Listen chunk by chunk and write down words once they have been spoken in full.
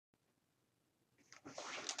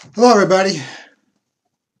Hello, everybody.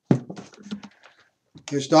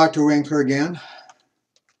 Here's Dr. Winkler again,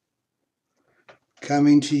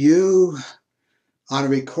 coming to you on a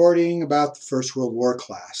recording about the First World War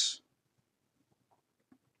class.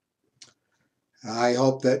 I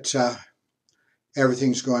hope that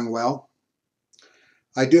everything's going well.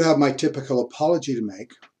 I do have my typical apology to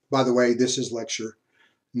make. By the way, this is lecture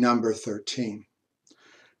number 13.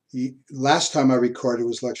 Last time I recorded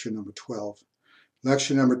was lecture number 12.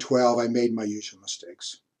 Lecture number 12, I made my usual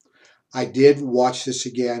mistakes. I did watch this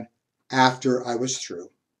again after I was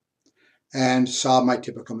through and saw my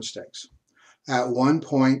typical mistakes. At one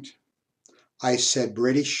point, I said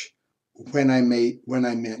British when I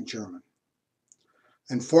meant German.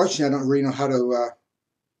 Unfortunately, I don't really know how to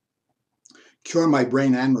cure my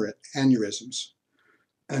brain aneurysms.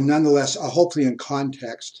 And nonetheless, hopefully in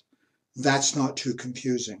context, that's not too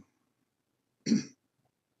confusing.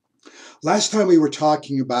 Last time we were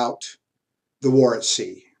talking about the war at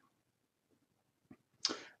sea.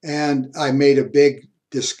 And I went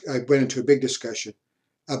into a big discussion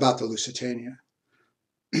about the Lusitania.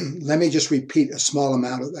 Let me just repeat a small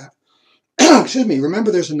amount of that. Excuse me.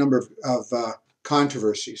 Remember, there's a number of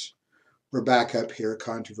controversies. We're back up here,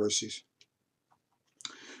 controversies.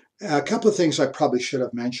 A couple of things I probably should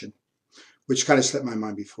have mentioned, which kind of slipped my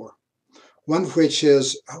mind before. One of which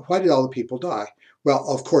is, why did all the people die? Well,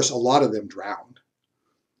 of course, a lot of them drowned.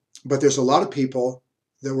 But there's a lot of people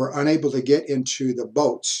that were unable to get into the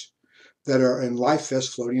boats that are in life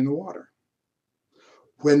vests floating in the water.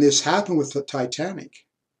 When this happened with the Titanic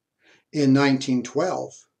in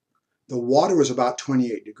 1912, the water was about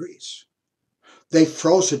 28 degrees. They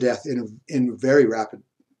froze to death very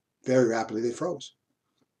rapidly. They froze.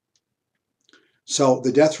 So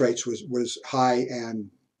the death rates was high,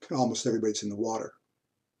 and almost everybody's in the water.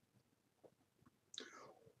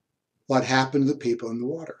 What happened to the people in the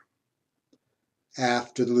water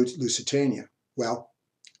after the Lusitania? Well,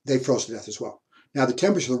 they froze to death as well. Now, the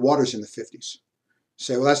temperature of the water is in the 50s.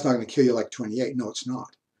 Say, well, that's not going to kill you like 28. No, it's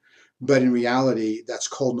not. But in reality, that's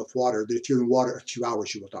cold enough water that if you're in water a few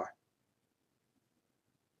hours, you will die.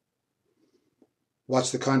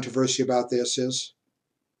 What's the controversy about this is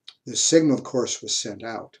the signal, of course, was sent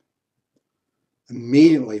out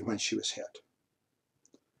immediately when she was hit.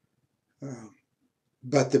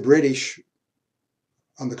 But the British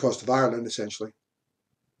on the coast of Ireland, essentially,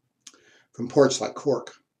 from ports like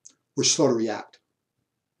Cork, were slow to react.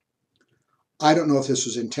 I don't know if this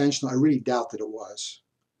was intentional. I really doubt that it was.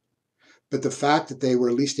 But the fact that they were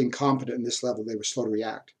at least incompetent in this level, they were slow to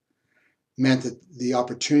react, meant that the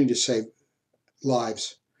opportunity to save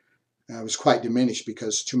lives was quite diminished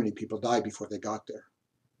because too many people died before they got there.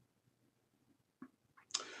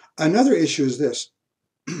 Another issue is this.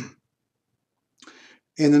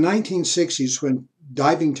 In the 1960s, when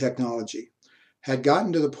diving technology had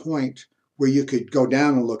gotten to the point where you could go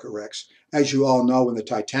down and look at wrecks, as you all know, when the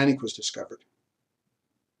Titanic was discovered,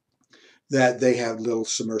 that they had little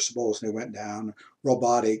submersibles and they went down,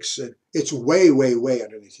 robotics. It's way, way, way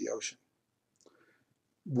underneath the ocean.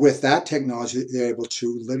 With that technology, they're able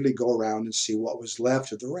to literally go around and see what was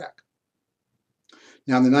left of the wreck.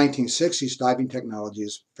 Now, in the 1960s, diving technology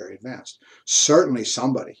is very advanced. Certainly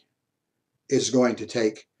somebody is going to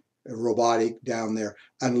take a robotic down there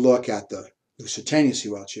and look at the Lusitania, see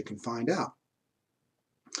what you can find out.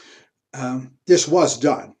 This was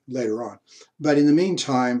done later on. But in the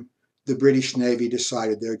meantime, the British Navy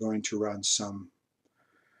decided they're going to run some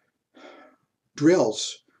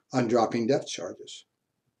drills on dropping depth charges.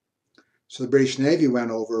 So the British Navy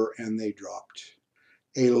went over and they dropped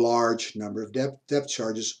a large number of depth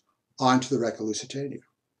charges onto the wreck of Lusitania.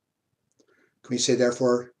 Can we say,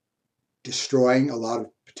 therefore, destroying a lot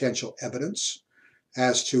of potential evidence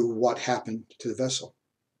as to what happened to the vessel?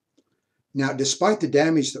 Now, despite the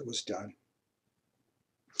damage that was done,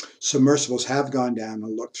 submersibles have gone down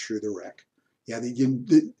and looked through the wreck. Yeah,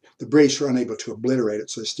 the British were unable to obliterate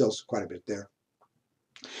it, so there's still quite a bit there.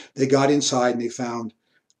 They got inside and they found,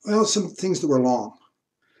 well, some things that were long.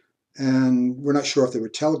 And we're not sure if they were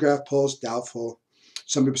telegraph poles, doubtful.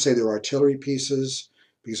 Some people say they were artillery pieces,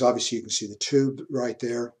 because obviously you can see the tube right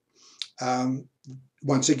there.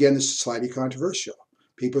 Once again, this is slightly controversial.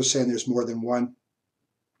 People are saying there's more than one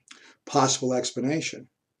possible explanation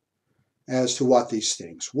as to what these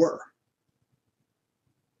things were.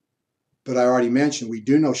 But I already mentioned, we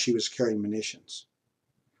do know she was carrying munitions.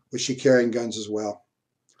 Was she carrying guns as well?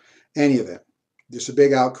 Any of it. There's a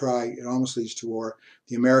big outcry. It almost leads to war.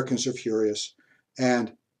 The Americans are furious.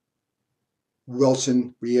 And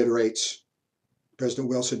Wilson reiterates, President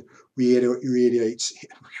Wilson reiterates,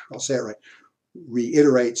 I'll say it right,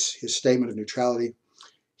 reiterates his statement of neutrality.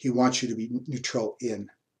 He wants you to be neutral in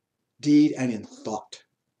deed and in thought.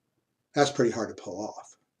 That's pretty hard to pull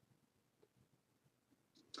off.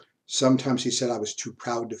 Sometimes he said I was too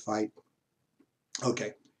proud to fight.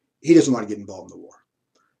 Okay, he doesn't want to get involved in the war.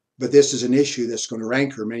 But this is an issue that's going to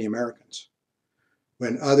rancor many Americans.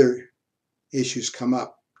 When other issues come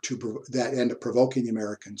up that end up provoking the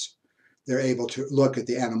Americans, they're able to look at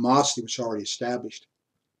the animosity which is already established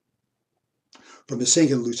from the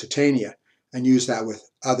sinking of Lusitania and use that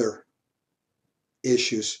with other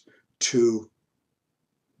issues to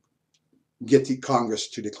get the Congress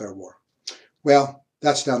to declare war. Well,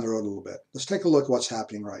 that's down the road a little bit. Let's take a look at what's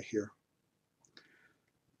happening right here.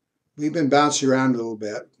 We've been bouncing around a little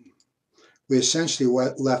bit. We essentially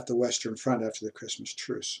left the Western Front after the Christmas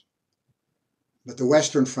truce. But the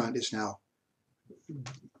Western Front is now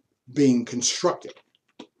being constructed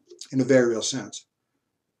in a very real sense.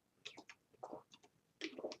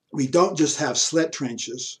 We don't just have slit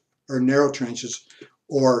trenches or narrow trenches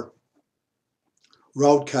or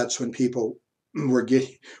road cuts when people were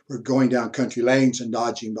going down country lanes and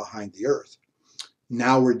dodging behind the earth.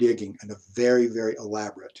 Now we're digging in a very, very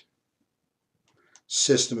elaborate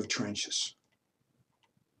system of trenches.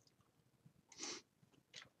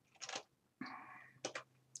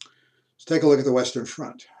 Let's take a look at the Western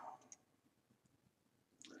Front.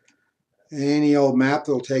 Any old map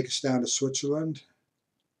that'll take us down to Switzerland?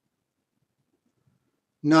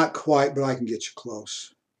 Not quite, but I can get you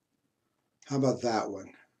close. How about that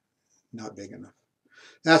one? Not big enough.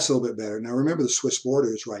 That's a little bit better. Now remember, the Swiss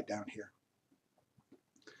border is right down here.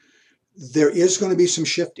 There is going to be some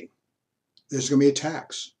shifting. There's going to be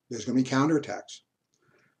attacks. There's going to be counterattacks.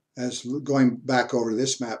 As going back over to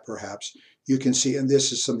this map, perhaps, you can see, and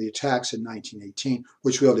this is some of the attacks in 1918,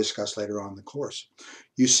 which we'll discuss later on in the course.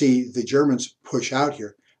 You see the Germans push out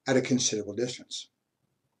here at a considerable distance.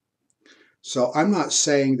 So I'm not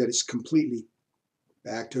saying that it's completely,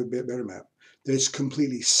 back to a bit better map, that it's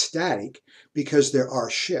completely static, because there are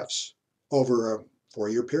shifts over a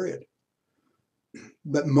 4-year period.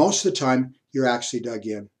 But most of the time, you're actually dug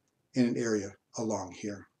in an area along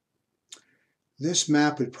here. This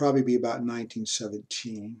map would probably be about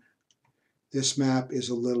 1917. This map is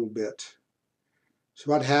a little bit. So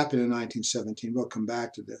what happened in 1917, we'll come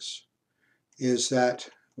back to this, is that,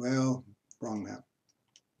 well, wrong map,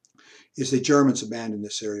 is the Germans abandoned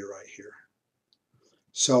this area right here.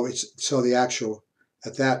 So the actual,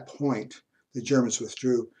 at that point, the Germans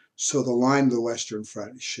withdrew. So the line of the Western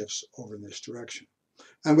Front shifts over in this direction.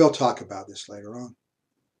 And we'll talk about this later on.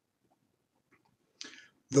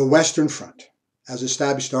 The Western Front, as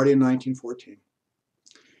established starting in 1914,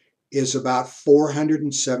 is about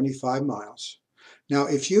 475 miles. Now,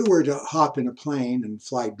 if you were to hop in a plane and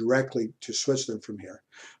fly directly to Switzerland from here,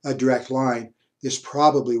 a direct line, this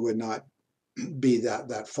probably would not be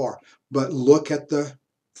that far. But look at the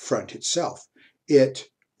front itself. It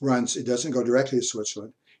doesn't go directly to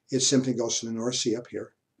Switzerland. It simply goes to the North Sea up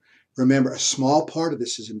here. Remember, a small part of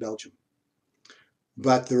this is in Belgium,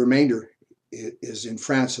 but the remainder is in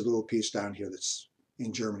France, a little piece down here that's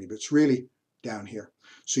in Germany, but it's really down here.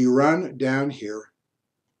 So you run down here.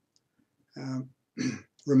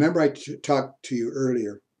 Remember I talked to you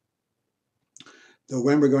earlier that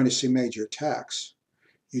when we're going to see major attacks,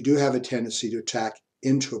 you do have a tendency to attack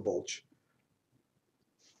into a bulge.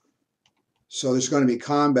 So there's going to be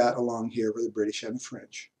combat along here where the British and the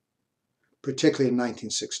French, particularly in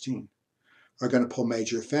 1916, are going to pull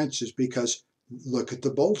major offenses, because look at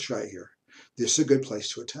the bulge right here. This is a good place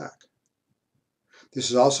to attack. This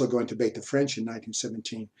is also going to bait the French in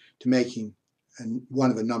 1917 to making one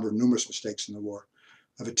of a number of numerous mistakes in the war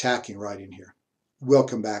of attacking right in here. We'll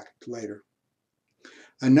come back later.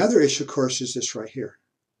 Another issue, of course, is this right here.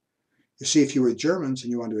 You see, if you were Germans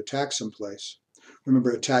and you wanted to attack someplace,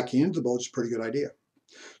 remember, attacking into the bulge is a pretty good idea.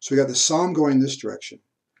 So we got the Somme going this direction,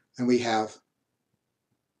 and we have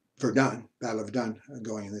Verdun, Battle of Verdun,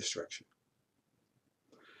 going in this direction.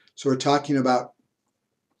 So we're talking about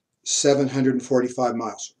 745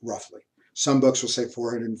 miles, roughly. Some books will say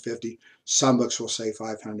 450. Some books will say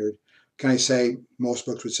 500. Can I say most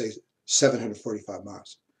books would say 745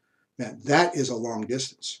 miles? Man, that is a long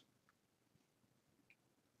distance.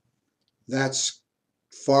 That's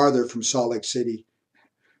farther from Salt Lake City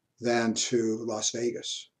than to Las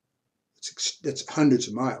Vegas. It's hundreds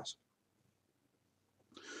of miles.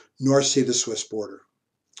 North Sea, the Swiss border.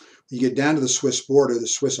 When you get down to the Swiss border, the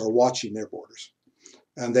Swiss are watching their borders.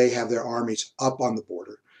 And they have their armies up on the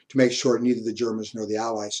border to make sure neither the Germans nor the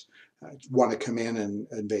Allies want to come in and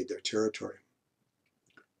invade their territory.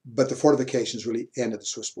 But the fortifications really end at the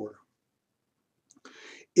Swiss border.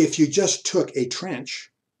 If you just took a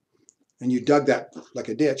trench and you dug that like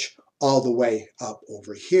a ditch all the way up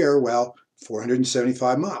over here, well,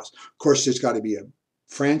 475 miles. Of course, there's got to be a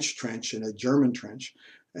French trench and a German trench,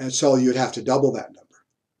 and so you'd have to double that number.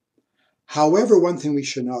 However, one thing we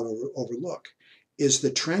should not overlook is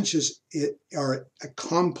the trenches are a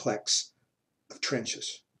complex of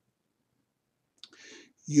trenches.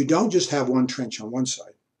 You don't just have one trench on one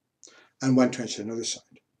side and one trench on another side.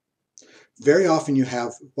 Very often you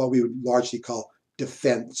have what we would largely call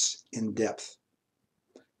defense in depth.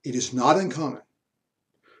 It is not uncommon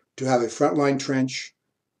to have a front line trench,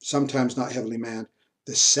 sometimes not heavily manned.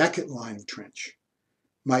 The second line of trench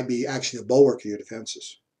might be actually a bulwark of your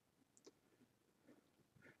defenses.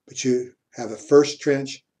 But you have a first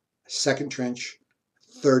trench, a second trench,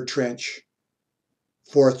 third trench,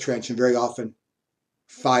 fourth trench, and very often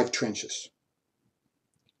 5 trenches.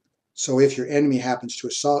 So if your enemy happens to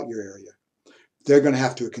assault your area, they're going to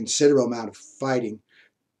have to do a considerable amount of fighting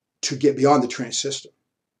to get beyond the trench system.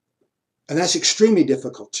 And that's extremely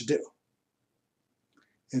difficult to do.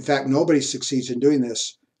 In fact, nobody succeeds in doing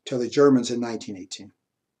this till the Germans in 1918.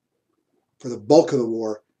 For the bulk of the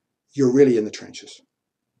war, you're really in the trenches.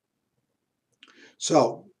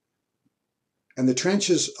 So, and the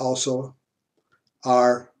trenches also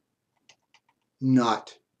are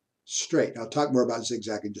not straight. I'll talk more about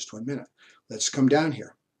zigzag in just 1 minute. Let's come down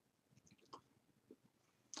here.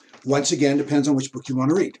 Once again, depends on which book you want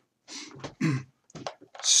to read.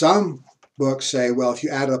 Some books say, well, if you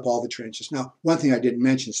add up all the trenches. Now, one thing I didn't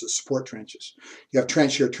mention is the support trenches. You have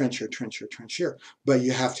trench here, trench here, trench here, trench here. But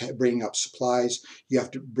you have to bring up supplies. You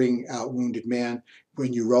have to bring out wounded men.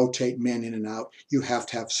 When you rotate men in and out, you have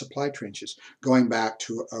to have supply trenches. Going back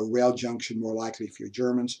to a rail junction, more likely if you're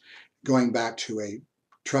Germans. Going back to a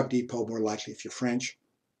truck depot, more likely if you're French.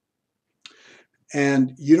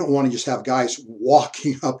 And you don't want to just have guys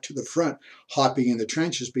walking up to the front, hopping in the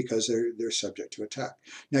trenches because they're subject to attack.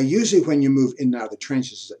 Now, usually when you move in and out of the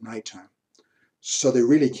trenches is at nighttime, so they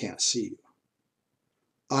really can't see you.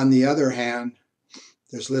 On the other hand,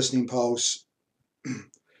 there's listening posts.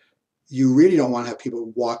 You really don't want to have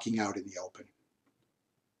people walking out in the open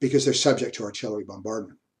because they're subject to artillery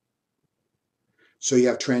bombardment. So you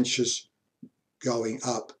have trenches going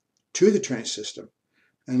up to the trench system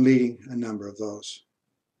and leading a number of those.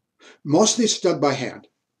 Most of these are dug by hand.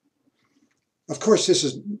 Of course, this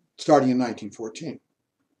is starting in 1914.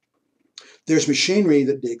 There's machinery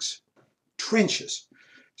that digs trenches,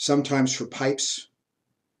 sometimes for pipes,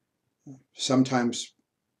 sometimes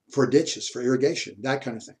for ditches, for irrigation, that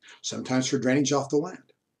kind of thing, sometimes for drainage off the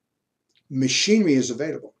land. Machinery is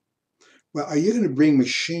available. Well, are you going to bring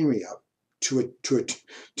machinery up to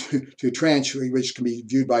a trench which can be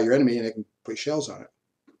viewed by your enemy and they can put shells on it?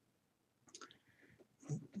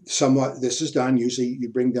 Somewhat this is done. Usually you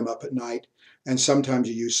bring them up at night, and sometimes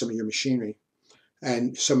you use some of your machinery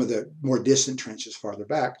and some of the more distant trenches farther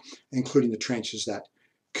back, including the trenches that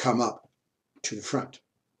come up to the front.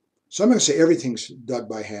 So I'm going to say everything's dug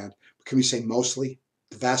by hand. Can we say mostly?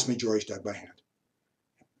 The vast majority is dug by hand.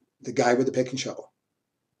 The guy with the pick and shovel.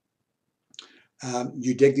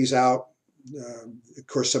 You dig these out. Of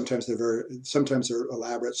course, sometimes they're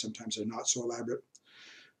elaborate, sometimes they're not so elaborate.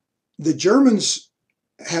 The Germans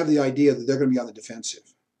have the idea that they're going to be on the defensive.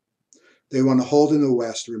 They want to hold in the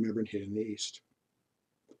west, remember, and hit in the east.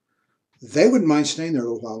 They wouldn't mind staying there a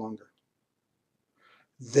little while longer.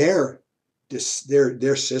 Their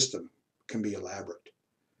system can be elaborate.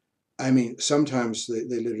 I mean, sometimes they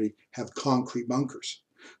literally have concrete bunkers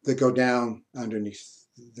that go down underneath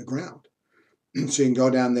the ground. So you can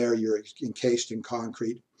go down there, you're encased in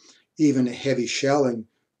concrete. Even a heavy shelling,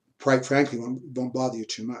 quite frankly, won't bother you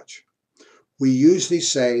too much. We usually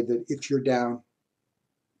say that if you're down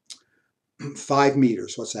 5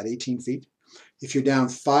 meters, what's that, 18 feet? If you're down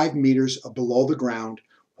 5 meters below the ground,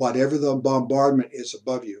 whatever the bombardment is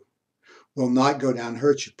above you will not go down and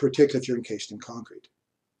hurt you, particularly if you're encased in concrete.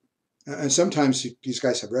 And sometimes these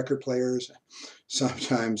guys have record players.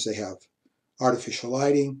 Sometimes they have artificial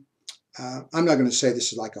lighting. I'm not going to say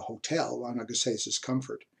this is like a hotel. I'm not going to say this is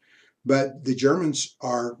comfort. But the Germans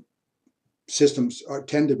systems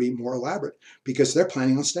tend to be more elaborate because they're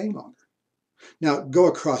planning on staying longer. Now, go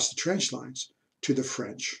across the trench lines to the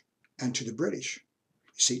French and to the British.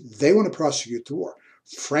 You see, they want to prosecute the war.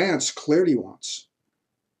 France clearly wants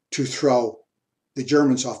to throw the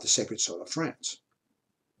Germans off the sacred soil of France.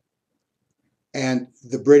 And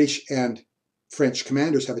the British and French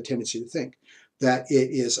commanders have a tendency to think that it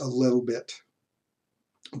is a little bit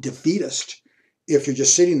defeatist if you're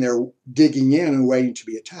just sitting there digging in and waiting to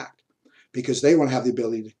be attacked, because they want to have the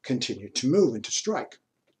ability to continue to move and to strike.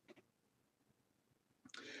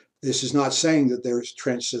 This is not saying that their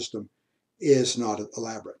trench system is not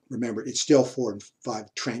elaborate. Remember, it's still 4 and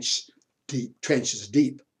 5 trenches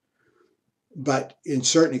deep, but in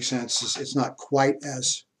certain senses, it's not quite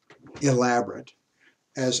as elaborate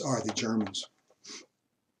as are the Germans.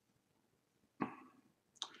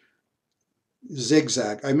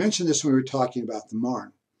 Zigzag. I mentioned this when we were talking about the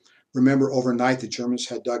Marne. Remember, overnight the Germans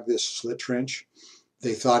had dug this slit trench.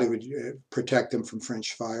 They thought it would protect them from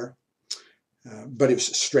French fire, but it was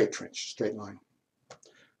a straight trench, straight line.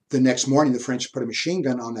 The next morning, the French put a machine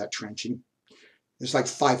gun on that trench, and there's like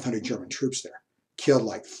 500 German troops there. Killed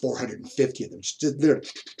like 450 of them,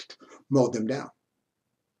 just mowed them down.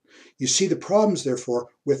 You see the problems, therefore,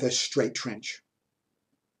 with a straight trench.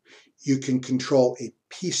 You can control a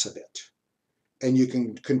piece of it, and you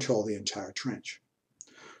can control the entire trench.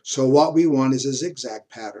 So what we want is a zigzag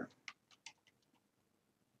pattern.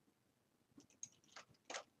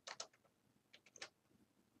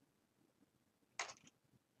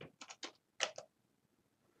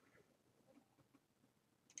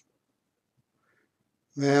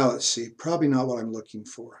 Well, let's see, probably not what I'm looking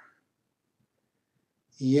for.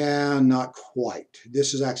 Yeah, not quite.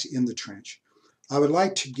 This is actually in the trench. I would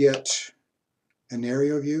like to get an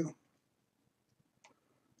aerial view.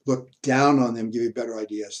 Look down on them, give you a better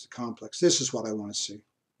idea as to the complex. This is what I want to see.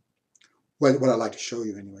 What I'd like to show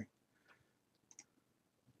you anyway.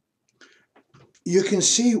 You can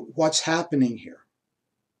see what's happening here.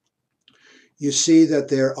 You see that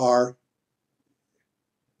there are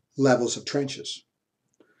levels of trenches.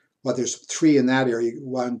 Well, there's 3 in that area,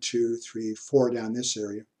 1, 2, 3, 4 down this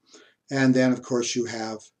area. And then, of course, you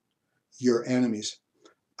have your enemies.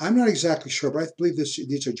 I'm not exactly sure, but I believe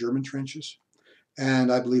these are German trenches,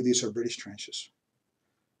 and I believe these are British trenches.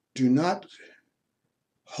 Do not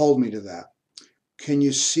hold me to that. Can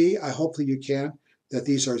you see, hopefully you can, that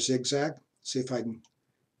these are zigzag? See if I can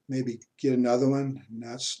maybe get another one.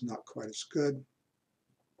 That's not quite as good.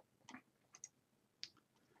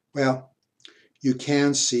 Well, you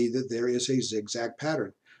can see that there is a zigzag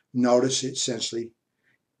pattern. Notice essentially,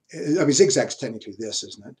 I mean, zigzag's technically this,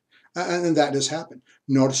 isn't it? And that does happen.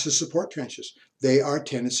 Notice the support trenches. They are a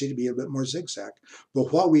tendency to be a bit more zigzag.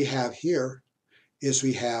 But what we have here is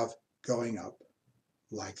we have going up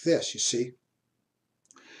like this, you see?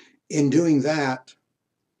 In doing that,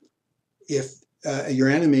 if your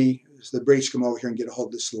enemy, the British, come over here and get a hold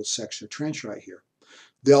of this little section of trench right here,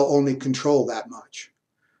 they'll only control that much.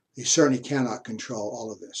 They certainly cannot control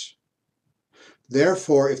all of this.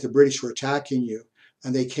 Therefore, if the British were attacking you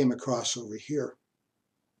and they came across over here,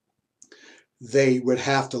 they would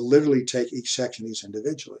have to literally take each section of these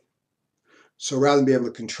individually. So rather than be able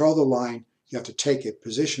to control the line, you have to take a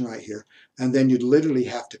position right here, and then you'd literally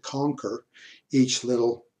have to conquer each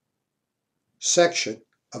little section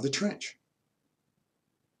of the trench.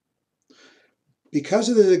 Because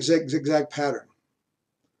of the zigzag pattern,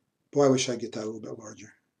 boy, I wish I could get that a little bit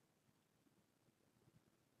larger.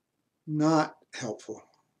 Not helpful.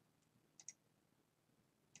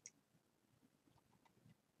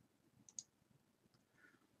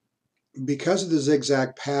 Because of the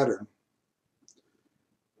zigzag pattern,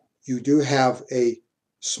 you do have a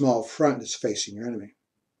small front that's facing your enemy.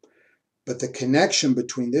 But the connection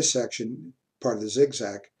between this section, part of the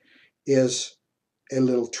zigzag, is a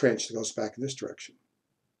little trench that goes back in this direction.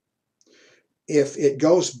 If it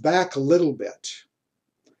goes back a little bit,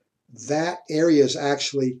 that area is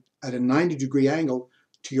actually at a 90-degree angle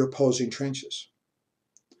to your opposing trenches.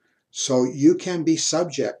 So you can be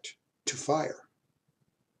subject to fire.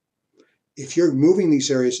 If you're moving these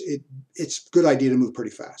areas, it's a good idea to move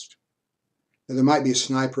pretty fast. Now, there might be a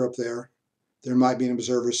sniper up there. There might be an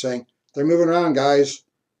observer saying, they're moving around, guys.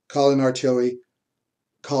 Call in artillery.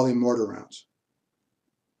 Call in mortar rounds.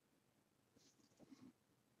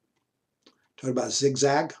 Talk about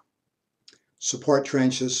zigzag, support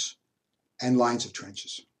trenches, and lines of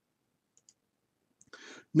trenches.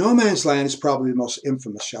 No Man's Land is probably the most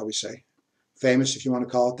infamous, shall we say, famous, if you want to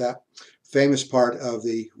call it that, famous part of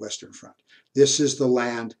the Western Front. This is the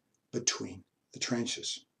land between the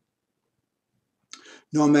trenches.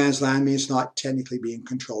 No Man's Land means not technically being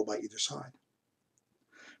controlled by either side.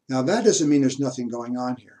 Now that doesn't mean there's nothing going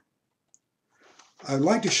on here. I'd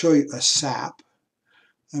like to show you a sap.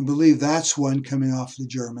 I believe that's one coming off the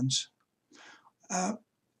Germans.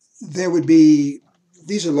 There would be,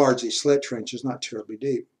 these are largely slit trenches, not terribly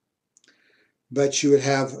deep, but you would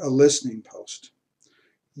have a listening post.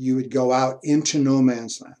 You would go out into no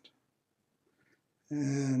man's land,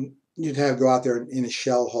 and you'd have go out there in a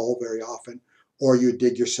shell hole very often, or you'd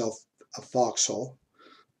dig yourself a foxhole.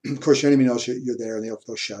 Of course, your enemy knows you're there, and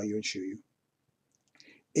they'll shell you and shoot you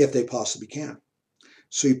if they possibly can.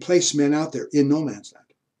 So you place men out there in no man's land.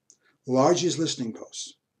 largely as listening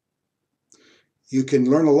posts. You can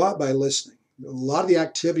learn a lot by listening. A lot of the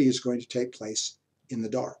activity is going to take place in the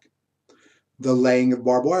dark. The laying of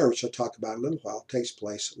barbed wire, which I'll talk about in a little while, takes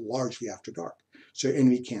place largely after dark. So your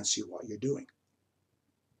enemy can't see what you're doing.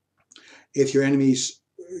 If your enemy's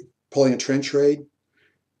pulling a trench raid,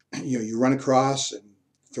 you run across and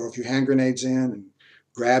throw a few hand grenades in and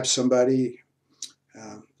grab somebody,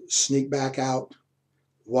 sneak back out.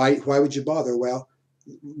 Why would you bother? Well,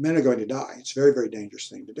 men are going to die. It's a very, very dangerous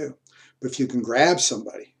thing to do. But if you can grab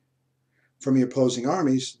somebody from the opposing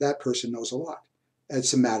armies, that person knows a lot.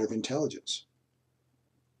 It's a matter of intelligence.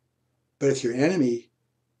 But if your enemy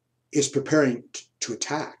is preparing to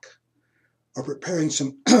attack or preparing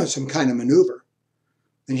some kind of maneuver,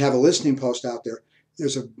 and you have a listening post out there,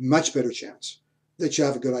 there's a much better chance that you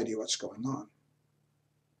have a good idea what's going on.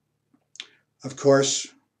 Of course,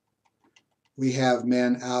 we have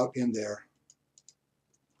men out in there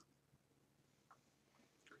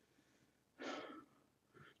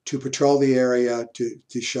to patrol the area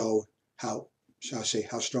to show how, shall I say,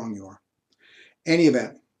 how strong you are. Any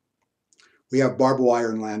event, we have barbed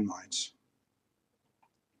wire and landmines.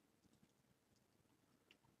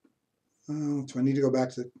 Oh, do I need to go back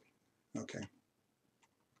to the, okay.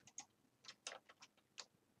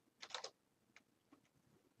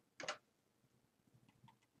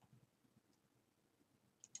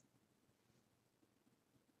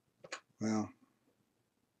 Well,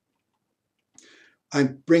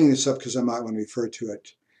 I'm bringing this up because I might want to refer to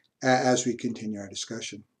it as we continue our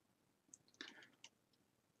discussion.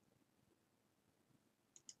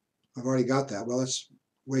 I've already got that. Well, that's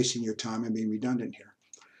wasting your time and being redundant here.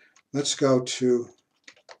 Let's go to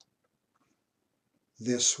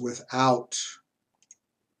this without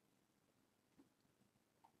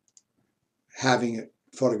having it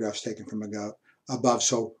photographs taken from above,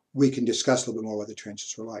 so we can discuss a little bit more what the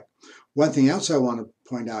trenches were like. One thing else I want to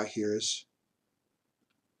point out here is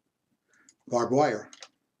barbed wire.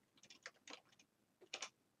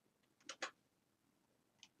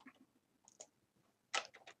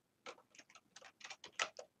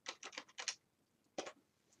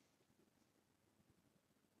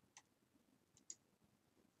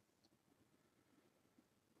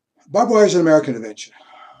 Barbed wire is an American invention.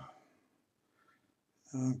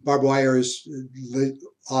 Barbed wire is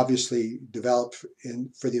obviously developed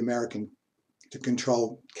for the American to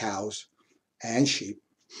control cows and sheep.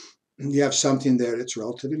 You have something there that's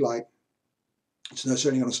relatively light. It's not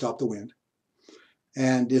certainly going to stop the wind.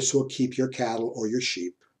 And this will keep your cattle or your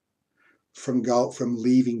sheep from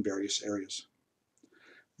leaving various areas.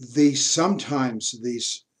 Sometimes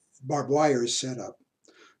these barbed wire is set up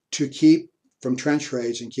to keep from trench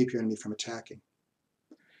raids and keep your enemy from attacking.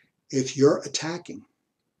 If you're attacking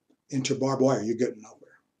into barbed wire, you're getting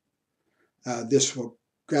nowhere. This will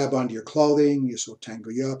grab onto your clothing, this will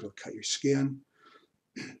tangle you up, it'll cut your skin.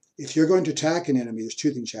 If you're going to attack an enemy, there's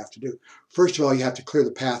two things you have to do. First of all, you have to clear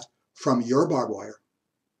the path from your barbed wire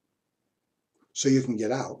so you can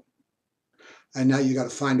get out. And now you got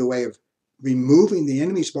to find a way of removing the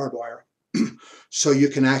enemy's barbed wire so you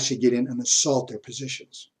can actually get in and assault their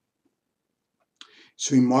positions.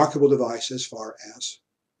 It's a remarkable device as far as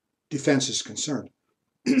defense is concerned.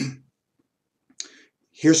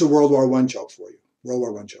 Here's a World War I joke for you. World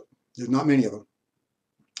War I joke. There's not many of them.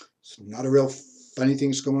 It's not a real funny thing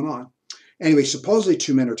that's going on. Anyway, supposedly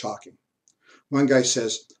two men are talking. One guy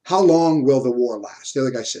says, "How long will the war last?" The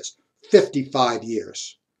other guy says, 55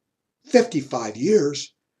 years. 55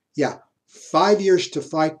 years? Yeah, 5 years to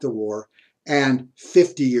fight the war and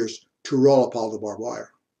 50 years to roll up all the barbed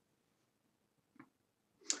wire.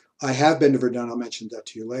 I have been to Verdun. I'll mention that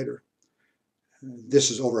to you later.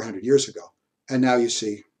 This is over 100 years ago. And now you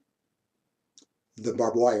see the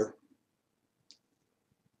barbed wire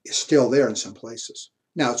is still there in some places.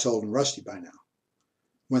 Now it's old and rusty by now.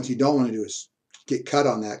 One thing you don't want to do is get cut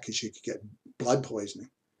on that because you could get blood poisoning.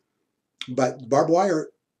 But barbed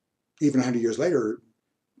wire, even 100 years later,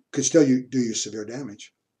 could still do you severe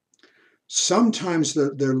damage. Sometimes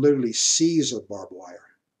they're literally seas of barbed wire.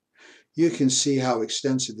 You can see how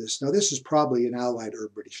extensive this. Now this is probably an Allied or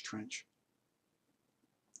British trench.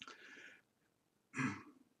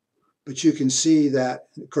 But you can see that,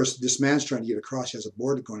 of course, this man's trying to get across. He has a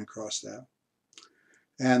board going across that.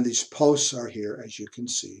 And these posts are here, as you can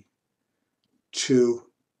see, to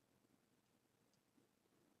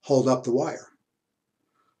hold up the wire.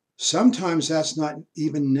 Sometimes that's not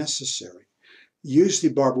even necessary.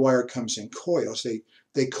 Usually barbed wire comes in coils.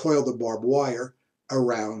 They coil the barbed wire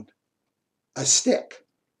around a stick.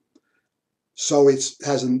 So it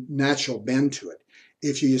has a natural bend to it.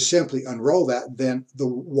 If you simply unroll that, then the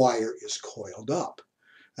wire is coiled up.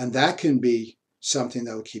 And that can be something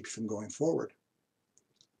that will keep you from going forward.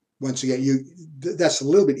 Once again, that's a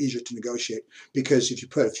little bit easier to negotiate, because if you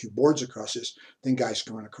put a few boards across this, then guys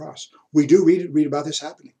can run across. We do read about this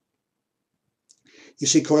happening. You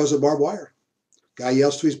see coils of barbed wire. Guy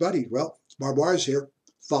yells to his buddy, well, barbed wire's here,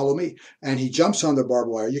 follow me. And he jumps on the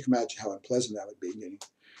barbed wire. You can imagine how unpleasant that would be, getting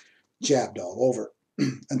jabbed all over.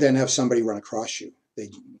 And then have somebody run across you.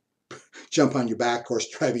 They jump on your back, of course,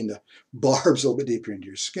 driving the barbs a little bit deeper into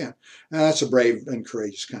your skin. Now, that's a brave and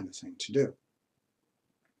courageous kind of thing to do.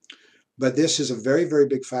 But this is a very, very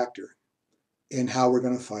big factor in how we're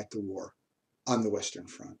going to fight the war on the Western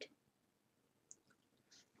Front.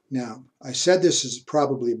 Now, I said this is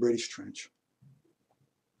probably a British trench.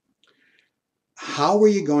 How are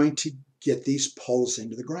you going to get these poles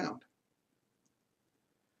into the ground?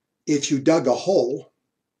 If you dug a hole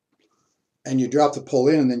and you drop the pole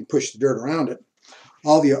in and then you push the dirt around it,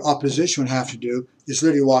 all the opposition would have to do is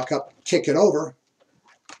literally walk up, kick it over,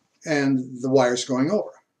 and the wire's going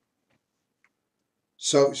over.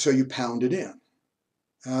 So you pound it in.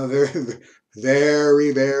 Very,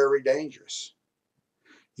 very, very dangerous.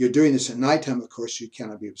 You're doing this at nighttime, of course, so you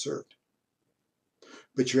cannot be observed.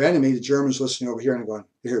 But your enemy, the Germans, listening over here and going,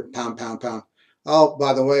 you hear pound, pound, pound. Oh,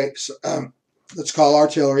 by the way, let's call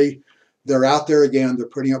artillery. They're out there again. They're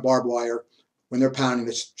putting up barbed wire. When they're pounding,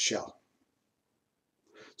 it's shell.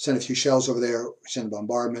 Send a few shells over there, send a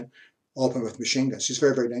bombardment, open with machine guns. It's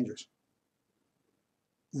very, very dangerous.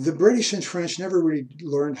 The British and French never really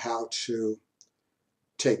learned how to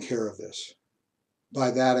take care of this.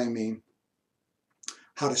 By that I mean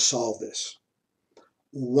how to solve this.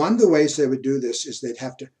 One of the ways they would do this is they'd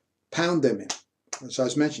have to pound them in. As I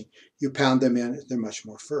was mentioning, you pound them in, they're much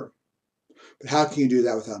more firm. But how can you do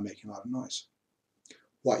that without making a lot of noise?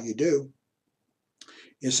 What you do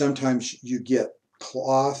is sometimes you get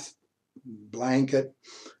cloth, blanket,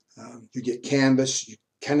 you get canvas, you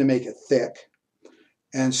kind of make it thick.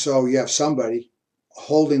 And so you have somebody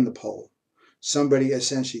holding the pole, somebody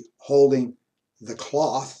essentially holding the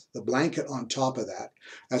cloth, the blanket on top of that,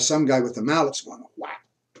 as some guy with the mallets going whack,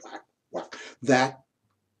 whack, whack. That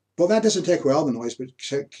doesn't take away all the noise, but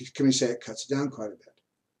can we say it cuts down quite a bit?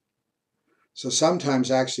 So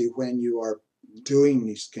sometimes actually when you are doing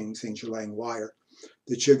these things, you're laying wire,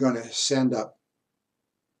 that you're going to send up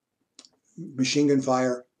machine gun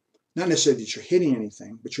fire, not necessarily that you're hitting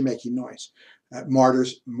anything, but you're making noise.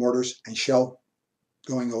 Mortars, and shell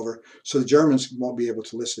going over, so the Germans won't be able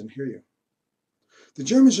to listen and hear you. The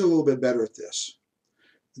Germans are a little bit better at this.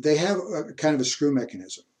 They have a kind of a screw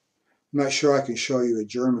mechanism. I'm not sure I can show you a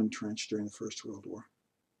German trench during the First World War.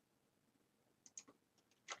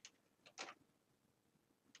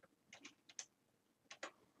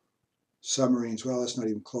 Submarines, well, that's not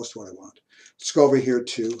even close to what I want. Let's go over here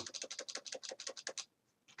to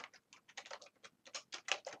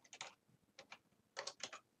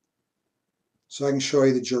so I can show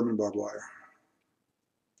you the German barbed wire.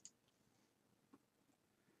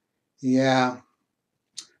 Yeah,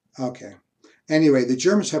 okay. Anyway, the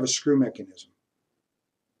Germans have a screw mechanism.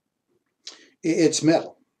 It's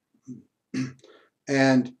metal.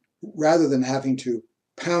 And rather than having to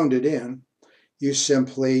pound it in, you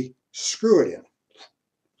simply screw it in.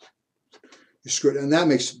 You screw it, and that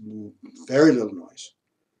makes very little noise.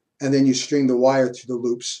 And then you string the wire through the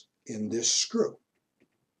loops in this screw.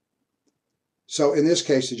 So in this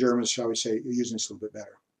case, the Germans, shall we say, are using this a little bit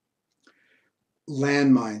better.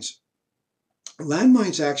 Landmines.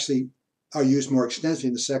 Landmines actually are used more extensively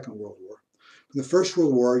in the Second World War. In the First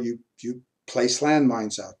World War, you place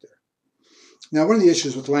landmines out there. Now, one of the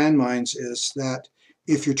issues with landmines is that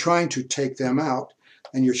if you're trying to take them out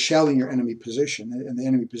and you're shelling your enemy position, and the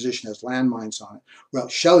enemy position has landmines on it, well,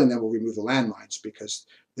 shelling them will remove the landmines because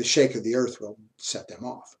the shake of the earth will set them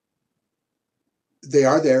off. They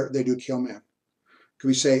are there. They do kill men. Can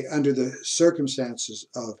we say under the circumstances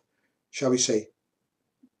of, shall we say,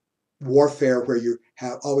 warfare where you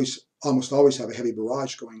have almost always have a heavy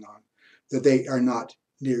barrage going on, that they are not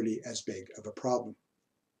nearly as big of a problem.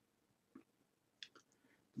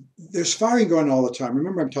 There's firing going on all the time.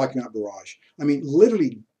 Remember, I'm talking about barrage. I mean,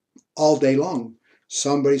 literally all day long,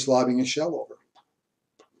 somebody's lobbing a shell over.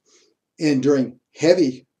 And during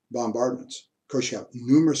heavy bombardments, of course, you have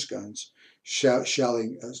numerous guns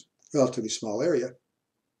shelling a relatively small area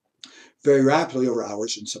very rapidly over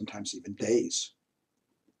hours and sometimes even days.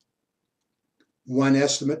 One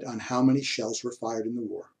estimate on how many shells were fired in the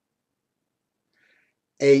war: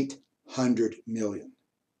 800 million.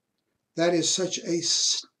 That is such a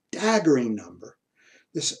staggering number.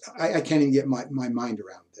 I can't even get my mind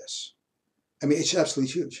around this. I mean, it's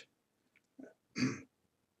absolutely huge.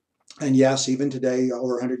 And yes, even today,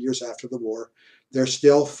 over 100 years after the war, they're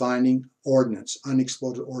still finding ordnance,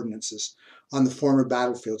 unexploded ordnances, on the former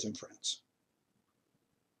battlefields in France.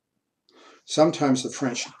 Sometimes the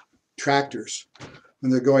French tractors,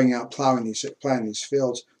 when they're going out plowing these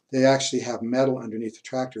fields, they actually have metal underneath the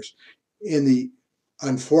tractors. In the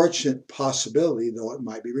unfortunate possibility, though it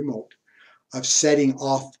might be remote, of setting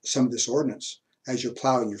off some of this ordnance as you're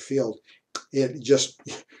plowing your field, it just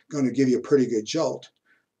going to give you a pretty good jolt,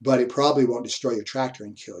 but it probably won't destroy your tractor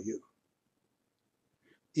and kill you.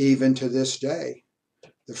 Even to this day,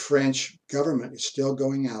 the French government is still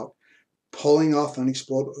going out, pulling off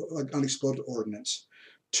unexploded ordnance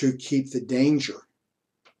to keep the danger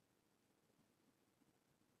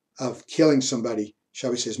of killing somebody,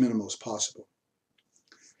 shall we say, as minimal as possible.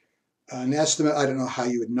 An estimate, I don't know how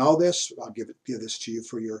you would know this. I'll give this to you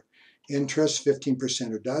for your interest.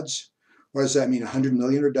 15% are duds. What does that mean? 100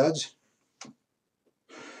 million are duds?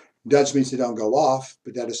 Duds means they don't go off,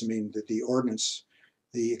 but that doesn't mean that the ordnance,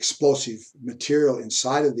 the explosive material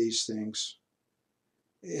inside of these things,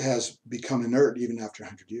 has become inert even after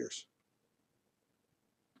 100 years.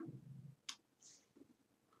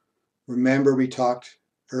 Remember, we talked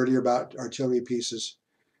earlier about artillery pieces,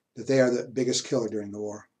 that they are the biggest killer during the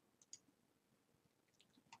war.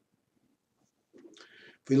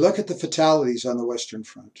 If we look at the fatalities on the Western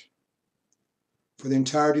Front, for the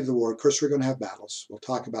entirety of the war, of course, we're going to have battles. We'll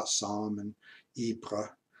talk about Somme and Ypres.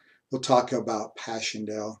 We'll talk about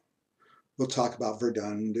Passchendaele. We'll talk about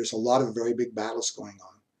Verdun. There's a lot of very big battles going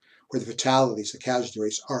on where the fatalities, the casualty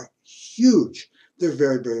rates are huge. They're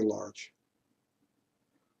very, very large.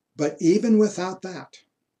 But even without that,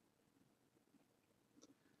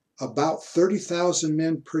 about 30,000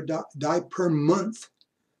 men die per month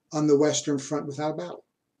on the Western Front without a battle.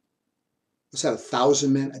 What's that,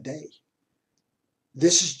 1,000 men a day?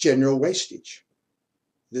 This is general wastage.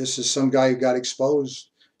 This is some guy who got exposed.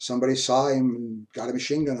 Somebody saw him and got a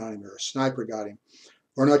machine gun on him, or a sniper got him.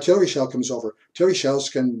 Or an artillery shell comes over. Artillery shells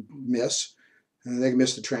can miss, and they can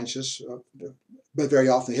miss the trenches, but very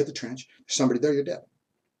often they hit the trench. There's somebody there, you're dead.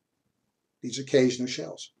 These occasional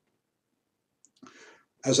shells.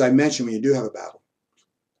 As I mentioned, when you do have a battle,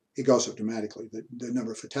 it goes up dramatically. The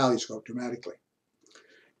number of fatalities go up dramatically.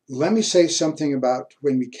 Let me say something about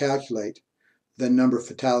when we calculate the number of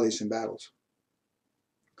fatalities in battles.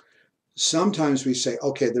 Sometimes we say,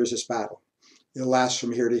 okay, there's this battle. It lasts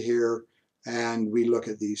from here to here, and we look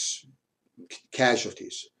at these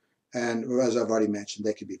casualties. And as I've already mentioned,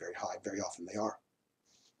 they can be very high. Very often they are.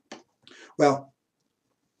 Well,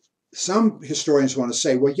 some historians want to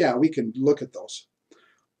say, well, yeah, we can look at those.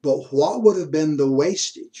 But what would have been the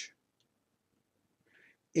wastage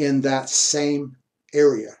in that same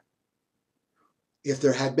area if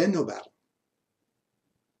there had been no battle?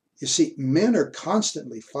 You see, men are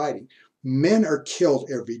constantly fighting. Men are killed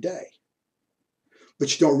every day.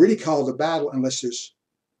 But you don't really call it a battle unless there's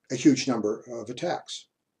a huge number of attacks.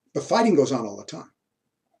 But fighting goes on all the time.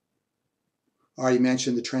 I already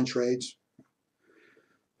mentioned the trench raids.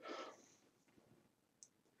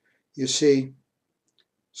 You see,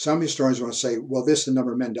 some historians want to say, well, this is the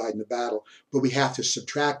number of men died in the battle, but we have to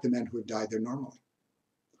subtract the men who had died there normally.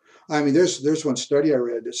 I mean, there's one study I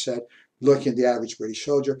read that said, looking at the average British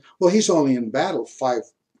soldier, well, he's only in battle 5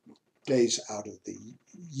 days out of the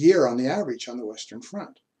year on the average on the Western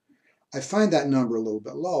Front. I find that number a little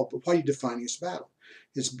bit low, but what are you defining as battle?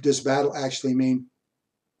 Does battle actually mean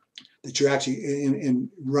that you're actually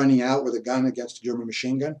in running out with a gun against a German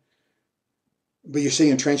machine gun? But you're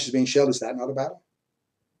seeing trenches being shelled. Is that not a battle?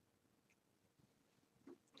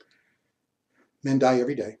 Men die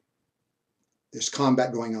every day. There's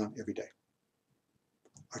combat going on every day.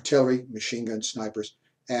 Artillery, machine guns, snipers,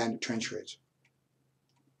 and trench raids.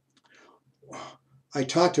 I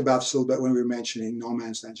talked about this a little bit when we were mentioning no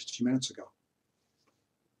man's land just a few minutes ago.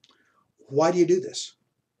 Why do you do this?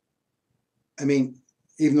 I mean,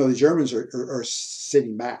 even though the Germans are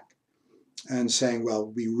sitting back and saying, well,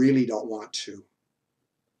 we really don't want to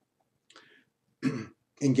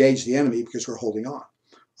engage the enemy because we're holding on.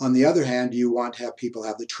 On the other hand, you want to have people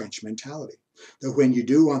have the trench mentality, that when you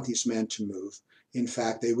do want these men to move, in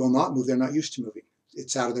fact, they will not move. They're not used to moving.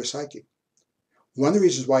 It's out of their psyche. One of the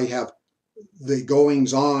reasons why you have the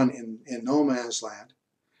goings on in no man's land,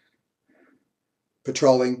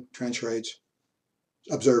 patrolling, trench raids,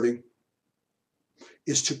 observing,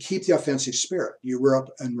 is to keep the offensive spirit. You were up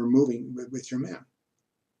and were moving with your men.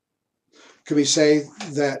 Can we say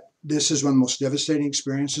that this is one of the most devastating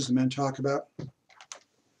experiences the men talk about?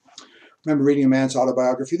 I remember reading a man's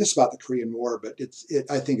autobiography. This is about the Korean War, but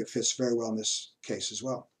I think it fits very well in this case as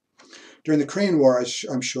well. During the Korean War, as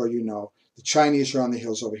I'm sure you know, The Chinese are on the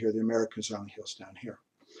hills over here. The Americans are on the hills down here.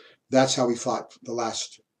 That's how we fought the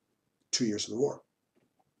last 2 years of the war.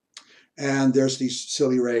 And there's these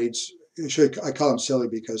silly raids. I call them silly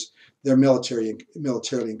because they're militarily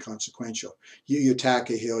inconsequential. You attack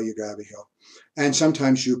a hill, you grab a hill. And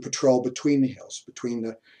sometimes you patrol between the hills, between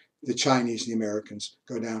the Chinese and the Americans,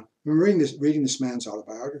 go down. I'm reading this man's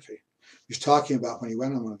autobiography. He was talking about when he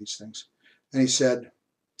went on one of these things. And he said,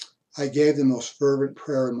 I gave the most fervent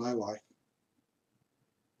prayer in my life.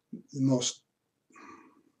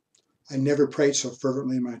 I never prayed so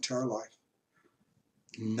fervently in my entire life.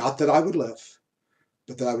 Not that I would live,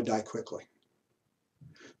 but that I would die quickly.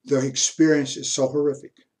 The experience is so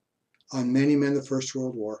horrific. On many men in the First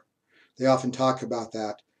World War, they often talk about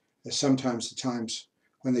that as sometimes the times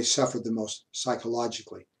when they suffered the most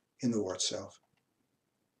psychologically in the war itself.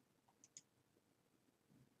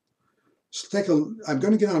 So I'm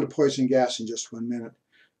going to get on to poison gas in just 1 minute.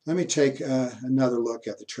 Let me take another look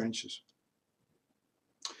at the trenches.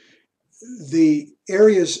 The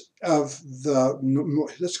areas of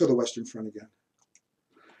let's go to the Western Front again.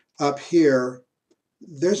 Up here,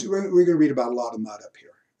 we're going to read about a lot of mud up here.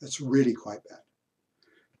 That's really quite bad.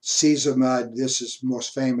 Seas of mud. This is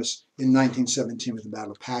most famous in 1917 with the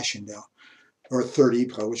Battle of Passchendaele, or Third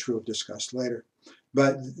Ypres, which we'll discuss later.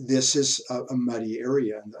 But this is a muddy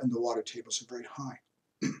area, and the water tables are very high.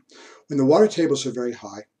 When the water tables are very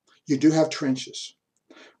high, you do have trenches.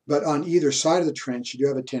 But on either side of the trench, you do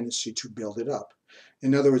have a tendency to build it up.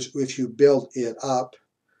 In other words, if you build it up,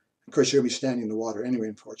 of course, you're going to be standing in the water anyway,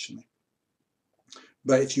 unfortunately.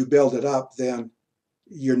 But if you build it up, then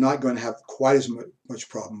you're not going to have quite as much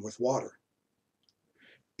problem with water.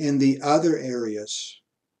 In the other areas,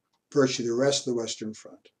 virtually the rest of the Western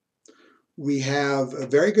Front, we have a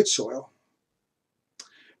very good soil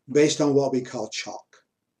based on what we call chalk.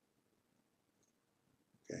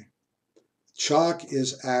 Okay. Chalk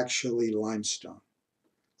is actually limestone.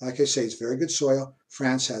 Like I say, it's very good soil.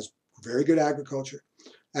 France has very good agriculture,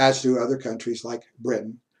 as do other countries like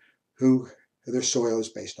Britain, who their soil is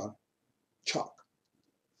based on chalk.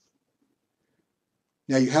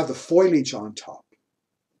 Now you have the foliage on top.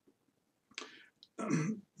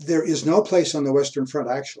 There is no place on the Western Front,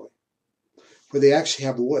 actually, where they actually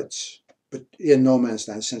have woods, but in no man's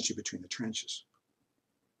land, essentially between the trenches.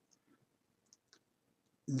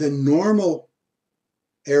 The normal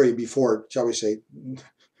area before, shall we say,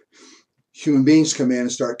 human beings come in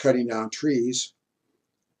and start cutting down trees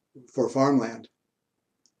for farmland,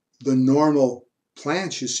 the normal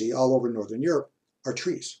plants you see all over Northern Europe are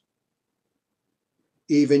trees.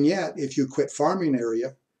 Even yet, if you quit farming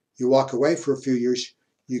area, you walk away for a few years,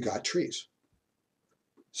 you got trees.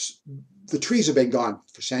 The trees have been gone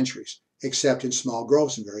for centuries, except in small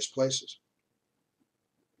groves in various places.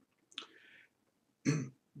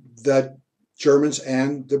 The Germans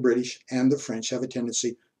and the British and the French have a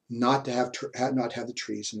tendency not to have the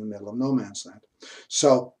trees in the middle of no man's land.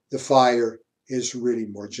 So the fire is really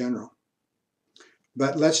more general.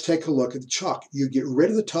 But let's take a look at the chalk. You get rid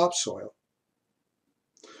of the topsoil,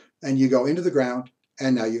 and you go into the ground,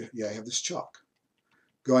 and now you have this chalk.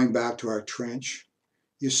 Going back to our trench,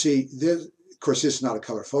 you see this. Of course, this is not a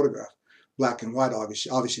color photograph, black and white,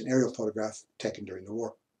 obviously an aerial photograph taken during the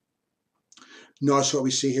war. Notice what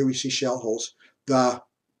we see here. We see shell holes. The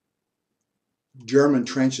German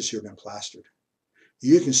trenches here have been plastered.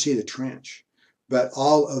 You can see the trench, but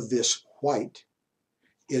all of this white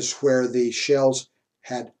is where the shells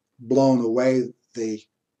had blown away the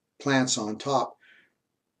plants on top,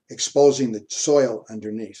 exposing the soil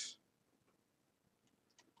underneath.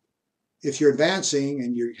 If you're advancing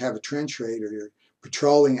and you have a trench raid or you're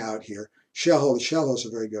patrolling out here, shell hole is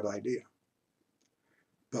a very good idea.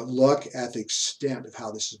 But look at the extent of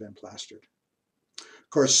how this has been plastered. Of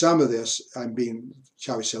course, some of this, I'm being,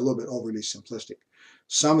 shall we say, a little bit overly simplistic.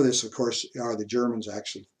 Some of this, of course, are the Germans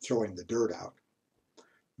actually throwing the dirt out.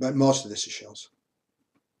 But most of this is shells.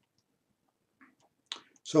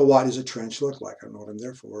 So what does a trench look like? I don't know what I'm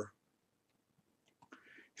there for.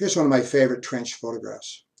 Here's one of my favorite trench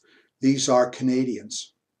photographs. These are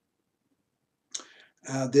Canadians.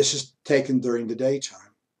 This is taken during the daytime.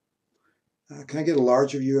 Can I get a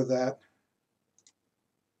larger view of that?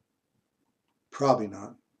 Probably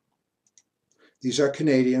not. These are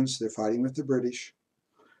Canadians. They're fighting with the British.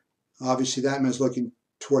 Obviously, that man's looking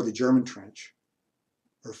toward the German trench,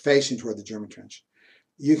 or facing toward the German trench.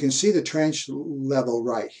 You can see the trench level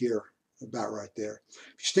right here, about right there.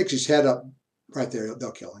 If he sticks his head up right there,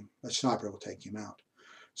 they'll kill him. A sniper will take him out.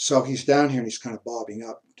 So he's down here and he's kind of bobbing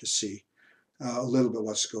up to see a little bit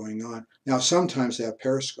what's going on. Now, sometimes they have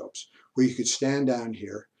periscopes where you could stand down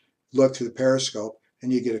here, look through the periscope,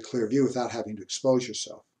 and you get a clear view without having to expose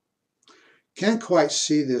yourself. Can't quite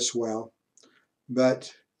see this well,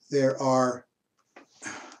 but there are,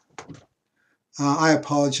 I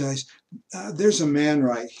apologize, there's a man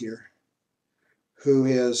right here who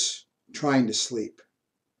is trying to sleep.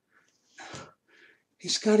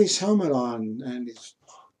 He's got his helmet on, and he's,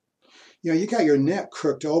 you got your neck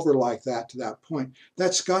crooked over like that to that point.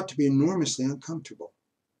 That's got to be enormously uncomfortable.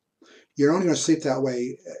 You're only going to sleep that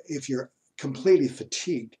way if you're completely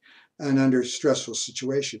fatigued and under a stressful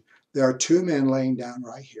situation. There are two men laying down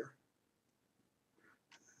right here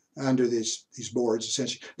under these boards,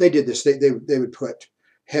 essentially. They did this. They would put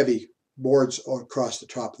heavy boards across the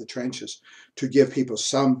top of the trenches to give people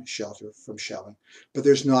some shelter from shelling. But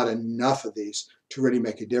there's not enough of these to really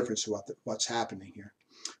make a difference to what's happening here.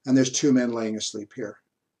 And there's two men laying asleep here.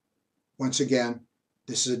 Once again,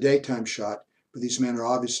 this is a daytime shot, but these men are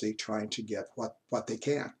obviously trying to get what they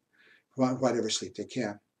can, whatever sleep they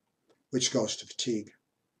can, which goes to fatigue.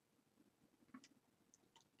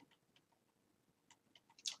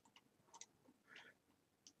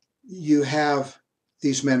 You have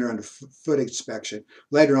these men are under foot inspection.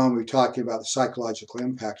 Later on, we'll be talking about the psychological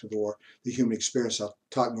impact of the war, the human experience. I'll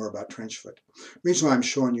talk more about trench foot. The reason why I'm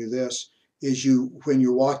showing you this is when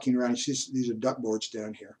you're walking around, you see these are duck boards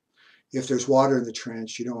down here. If there's water in the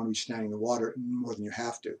trench, you don't want to be standing in the water more than you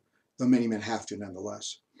have to, though many men have to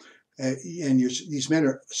nonetheless. And these men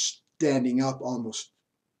are standing up almost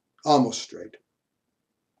straight.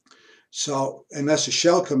 So unless a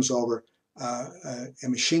shell comes over, a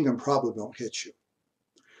machine gun probably won't hit you.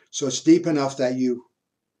 So it's deep enough that you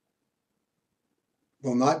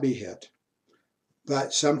will not be hit.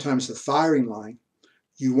 But sometimes the firing line,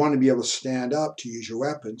 you want to be able to stand up to use your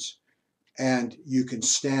weapons. And you can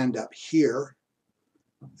stand up here.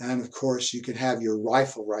 And of course, you can have your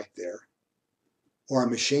rifle right there or a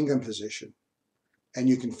machine gun position. And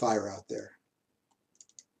you can fire out there.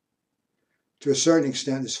 To a certain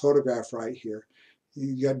extent, this photograph right here,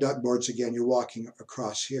 you got duck boards again, you're walking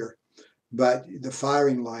across here. But the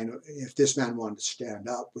firing line, if this man wanted to stand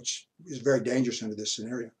up, which is very dangerous under this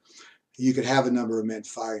scenario, you could have a number of men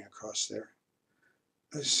firing across there.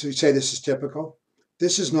 So you say this is typical?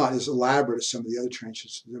 This is not as elaborate as some of the other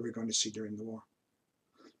trenches that we're going to see during the war.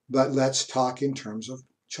 But let's talk in terms of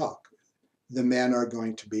chalk. The men are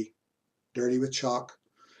going to be dirty with chalk.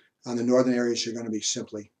 On the northern areas, you're going to be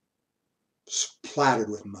simply splattered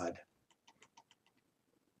with mud.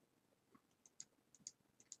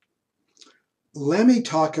 Let me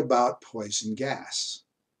talk about poison gas.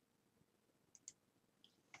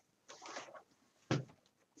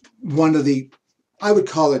 One of the, I would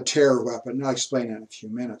call it a terror weapon. I'll explain that in a few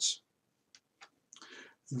minutes.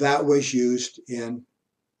 That was used in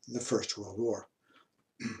the First World War.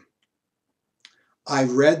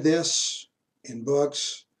 I've read this in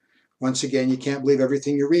books. Once again, you can't believe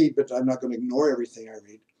everything you read, but I'm not going to ignore everything I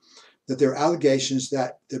read. That there are allegations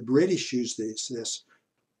that the British used this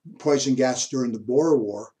poison gas during the Boer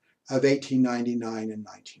War of 1899 and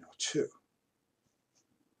 1902.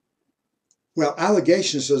 Well,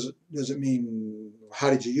 allegations doesn't mean how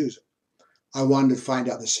did you use it. I wanted to find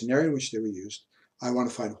out the scenario in which they were used. I want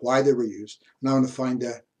to find why they were used, and I want to find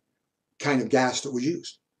the kind of gas that was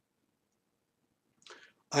used.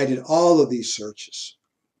 I did all of these searches.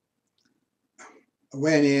 I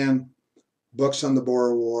went in, books on the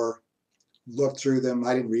Boer War, looked through them.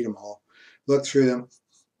 I didn't read them all. Looked through them.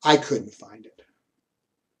 I couldn't find it.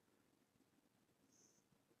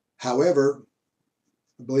 However,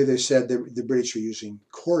 I believe they said the British were using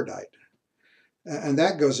cordite. And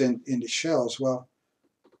that goes into shells. Well,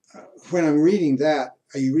 when I'm reading that,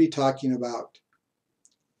 are you really talking about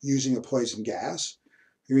using a poison gas?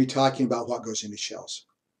 Are you really talking about what goes into shells?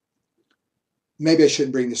 Maybe I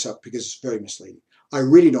shouldn't bring this up because it's very misleading. I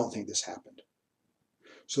really don't think this happened.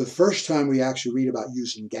 So the first time we actually read about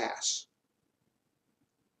using gas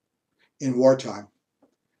in wartime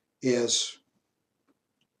is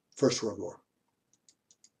First World War.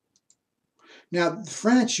 Now, the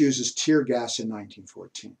French uses tear gas in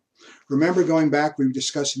 1914. Remember going back, we were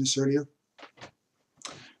discussing this earlier,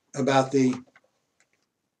 about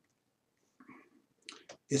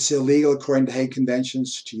it's illegal according to Hague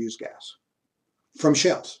Conventions to use gas from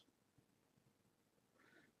shells.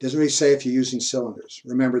 Doesn't really say if you're using cylinders.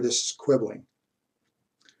 Remember, this is quibbling.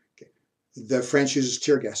 Okay. The French uses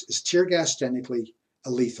tear gas. Is tear gas technically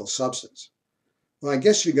a lethal substance? Well, I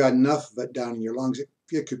guess if you got enough of it down in your lungs,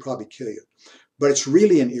 it could probably kill you. But it's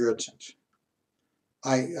really an irritant.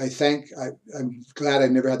 I'm glad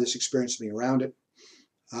I've never had this experience being around it.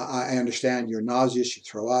 I understand you're nauseous, you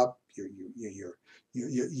throw up,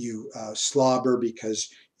 you slobber because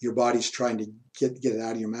your body's trying to get it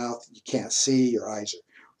out of your mouth. You can't see, your eyes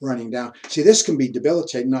are running down. See, this can be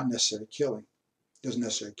debilitating, not necessarily killing. It doesn't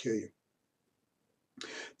necessarily kill you.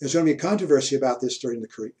 There's going to be a controversy about this during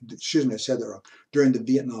during the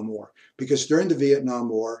Vietnam War. Because during the Vietnam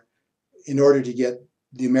War, in order to get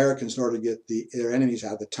the Americans, in order to get their enemies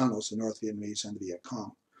out of the tunnels, the North Vietnamese and the Viet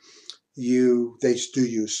Cong, they do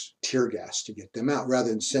use tear gas to get them out, rather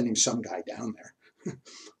than sending some guy down there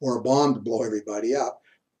or a bomb to blow everybody up.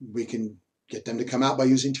 We can get them to come out by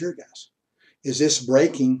using tear gas. Is this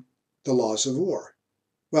breaking the laws of war?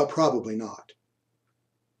 Well, probably not.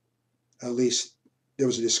 At least there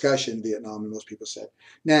was a discussion in Vietnam, and most people said,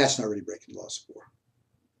 nah, it's not really breaking the laws of war.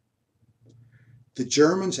 The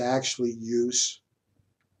Germans actually use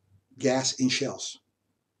gas in shells,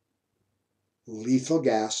 lethal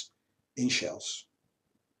gas in shells,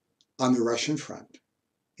 on the Russian front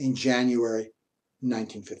in January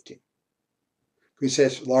 1915. We say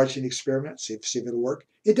it's largely an experiment, see if it'll work.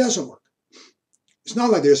 It doesn't work. It's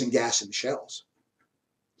not like there isn't gas in the shells,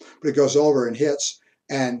 but it goes over and hits,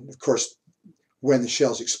 and of course, when the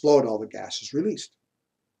shells explode, all the gas is released.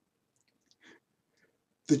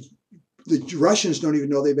 The Russians don't even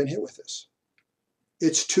know they've been hit with this.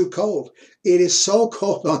 It's too cold. It is so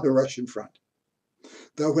cold on the Russian front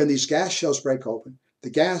that when these gas shells break open, the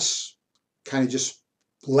gas kind of just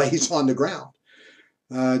lays on the ground.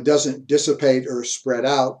 Doesn't dissipate or spread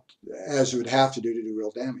out as it would have to do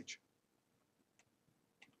real damage.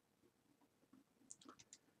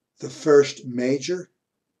 The first major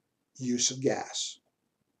use of gas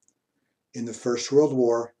in the First World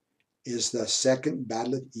War is the Second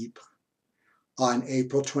Battle of Ypres on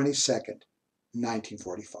April 22nd,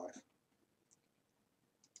 1945.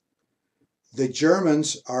 The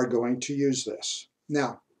Germans are going to use this.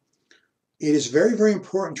 Now, it is very, very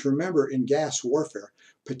important to remember in gas warfare,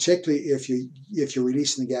 particularly if you're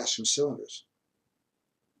releasing the gas from cylinders,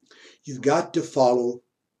 you've got to follow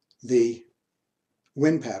the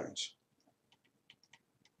wind patterns.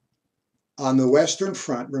 On the Western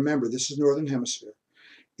Front, remember, this is Northern Hemisphere.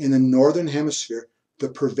 In the Northern Hemisphere, the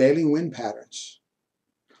prevailing wind patterns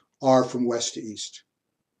are from west to east.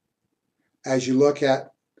 As you look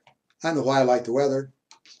at, I don't know why I like the weather.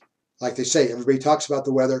 Like they say, everybody talks about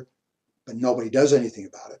the weather, but nobody does anything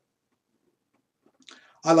about it.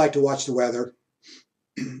 I like to watch the weather.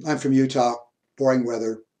 I'm from Utah, boring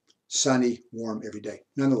weather, sunny, warm every day.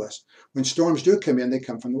 Nonetheless, when storms do come in, they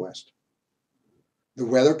come from the west. The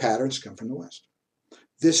weather patterns come from the west.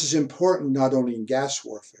 This is important not only in gas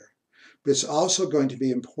warfare, but it's also going to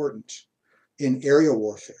be important in aerial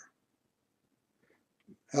warfare.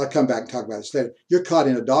 I'll come back and talk about this later. You're caught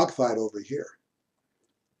in a dogfight over here,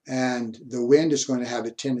 and the wind is going to have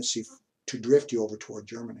a tendency to drift you over toward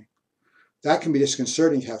Germany. That can be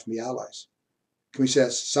disconcerting to have from the Allies. Can we say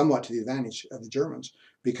that's somewhat to the advantage of the Germans,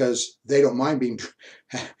 because they don't mind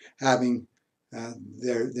having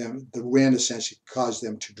the wind essentially cause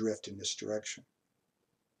them to drift in this direction.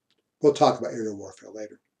 We'll talk about aerial warfare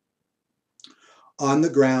later. On the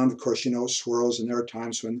ground, of course, you know, it swirls, and there are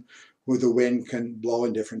times when the wind can blow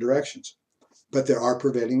in different directions. But there are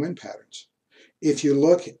prevailing wind patterns. If you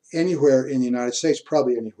look anywhere in the United States,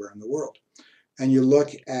 probably anywhere in the world, and you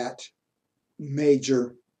look at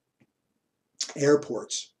major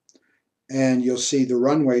airports, and you'll see the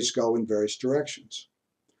runways go in various directions.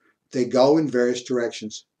 They go in various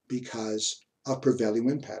directions because of prevailing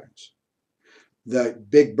wind patterns. The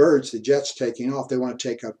big birds, the jets taking off, they want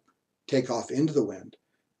to take off into the wind,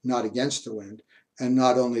 not against the wind. And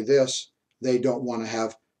not only this, they don't want to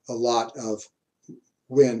have a lot of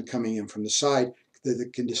wind coming in from the side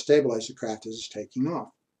that can destabilize the craft as it's taking off.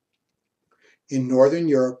 In Northern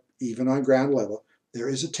Europe, even on ground level, there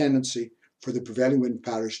is a tendency for the prevailing wind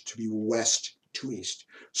patterns to be west to east.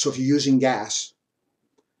 So if you're using gas,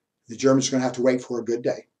 the Germans are going to have to wait for a good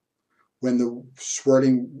day when the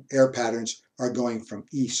swirling air patterns are going from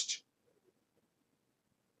east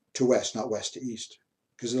to west, not west to east,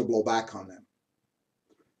 because it'll blow back on them.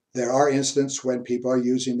 There are instances when people are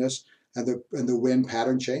using this and the wind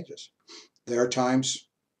pattern changes. There are times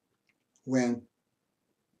when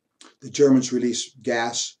the Germans release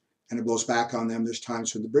gas and it blows back on them. There's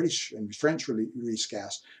times when the British and French release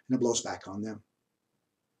gas and it blows back on them.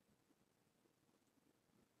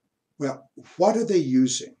 Well, what are they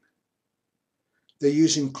using? They're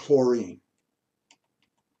using chlorine.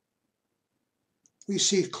 We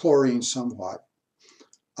see chlorine somewhat.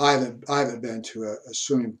 I haven't been to a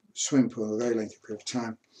swimming pool in a very lengthy period of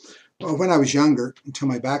time, Well, when I was younger, until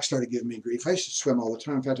my back started giving me grief, I used to swim all the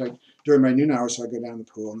time. In fact, during my noon hours, I'd go down the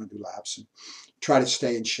pool and I'd do laps and try to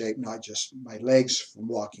stay in shape, not just my legs from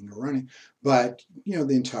walking or running, but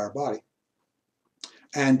the entire body.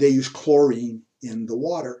 And they use chlorine in the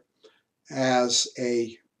water as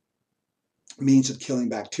a means of killing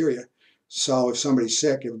bacteria. So if somebody's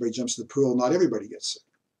sick, everybody jumps in the pool. Not everybody gets sick.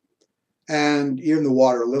 And you're in the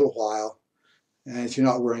water a little while, and if you're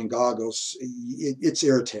not wearing goggles, it's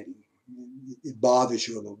irritating. It bothers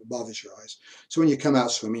you a little, it bothers your eyes. So when you come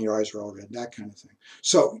out swimming, your eyes are all red, that kind of thing.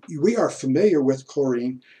 So we are familiar with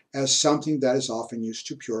chlorine as something that is often used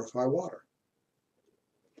to purify water.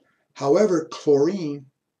 However, chlorine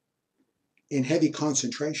in heavy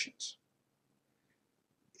concentrations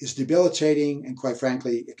is debilitating, and quite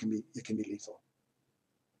frankly, it can be lethal.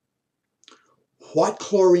 What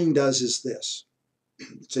chlorine does is this.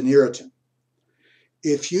 It's an irritant.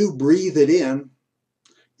 If you breathe it in,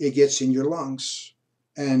 it gets in your lungs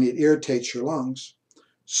and it irritates your lungs.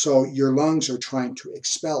 So your lungs are trying to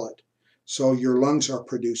expel it. So your lungs are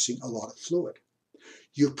producing a lot of fluid.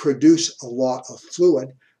 You produce a lot of fluid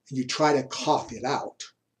and you try to cough it out.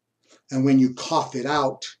 And when you cough it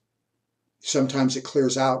out, sometimes it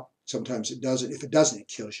clears out, sometimes it doesn't. If it doesn't, it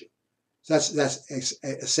kills you. So that's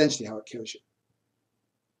essentially how it kills you.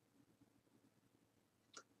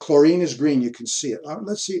 Chlorine is green, you can see it.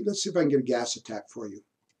 Let's see if I can get a gas attack for you.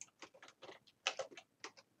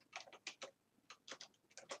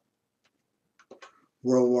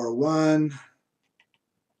 World War I.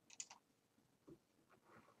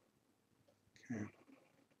 Okay.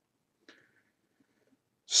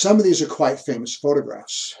 Some of these are quite famous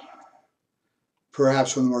photographs.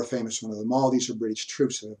 Perhaps one of the more famous one of them all. These are British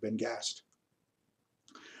troops that have been gassed.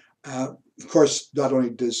 Of course, not only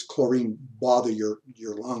does chlorine bother your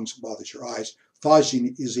lungs, it bothers your eyes.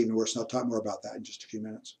 Phosgene is even worse, and I'll talk more about that in just a few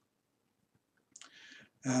minutes.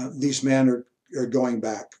 These men are going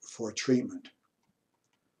back for treatment.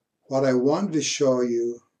 What I wanted to show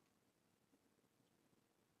you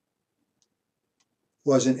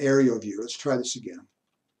was an aerial view. Let's try this again.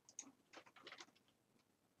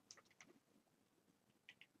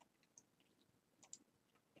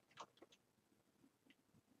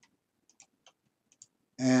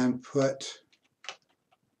 And put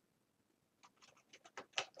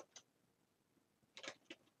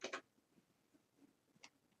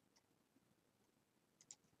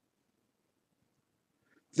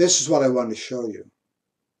this is what I wanted to show you.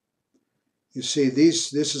 You see,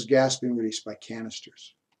 this is gas being released by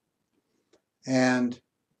canisters. And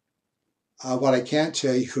what I can't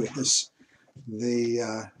tell you is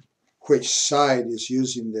which side is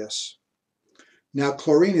using this. Now,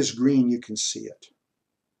 chlorine is green, you can see it.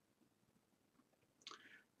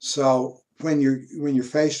 So when you're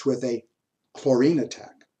faced with a chlorine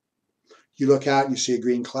attack, you look out and you see a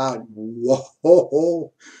green cloud.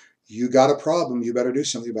 Whoa, you got a problem. You better do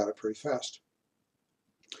something about it pretty fast.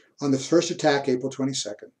 On the first attack, April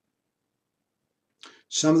 22nd,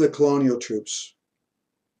 some of the colonial troops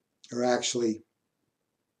are actually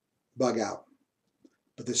bug out.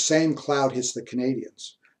 But the same cloud hits the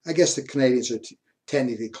Canadians. I guess the Canadians are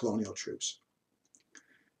technically colonial troops.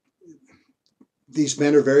 These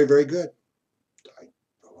men are very, very good.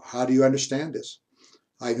 How do you understand this?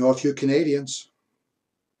 I know a few Canadians.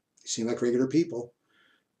 They seem like regular people.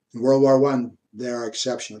 In World War I, they are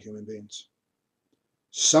exceptional human beings.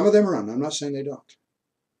 Some of them run. I'm not saying they don't.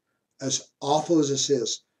 As awful as this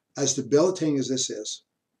is, as debilitating as this is,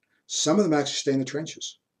 some of them actually stay in the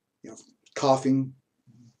trenches. Coughing,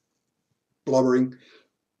 blubbering,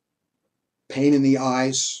 pain in the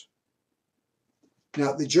eyes.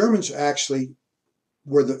 Now, the Germans actually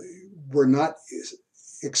were not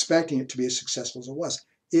expecting it to be as successful as it was.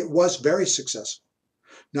 It was very successful.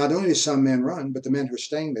 Not only do some men run, but the men who are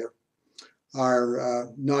staying there are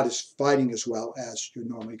not as fighting as well as you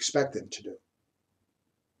normally expect them to do.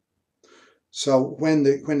 So when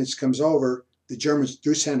this comes over, the Germans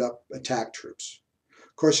do send up attack troops.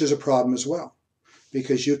 Of course, there's a problem as well,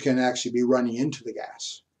 because you can actually be running into the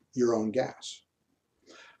gas, your own gas.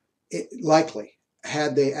 Likely,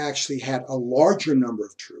 had they actually had a larger number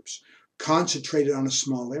of troops concentrated on a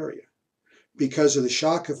small area, because of the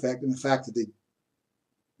shock effect and the fact that the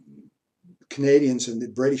Canadians and the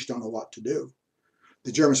British don't know what to do,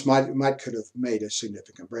 the Germans could have made a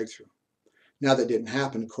significant breakthrough. Now that didn't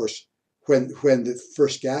happen. Of course, when the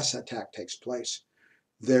first gas attack takes place,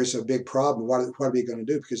 there's a big problem. What are we going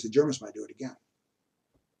to do? Because the Germans might do it again.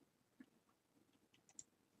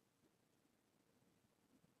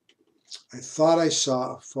 I thought I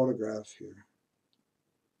saw a photograph here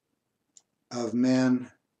of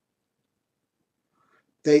men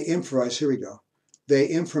They improvise, here we go. They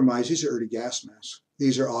improvise, these are early gas masks.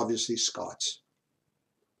 These are obviously Scots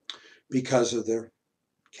because of their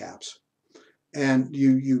caps. And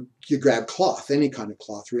you grab cloth, any kind of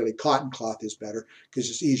cloth, really. Cotton cloth is better because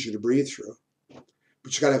it's easier to breathe through.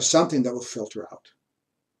 But you got to have something that will filter out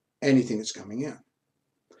anything that's coming in.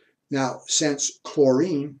 Now, since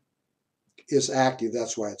chlorine is active,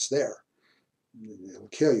 that's why it's there. It'll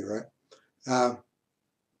kill you, right?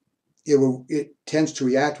 It tends to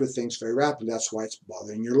react with things very rapidly. That's why it's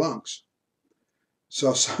bothering your lungs.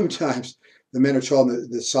 So sometimes the men are told that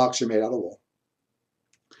the socks are made out of wool.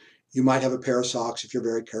 You might have a pair of socks if you're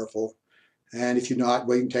very careful. And if you're not,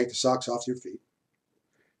 well, you can take the socks off your feet.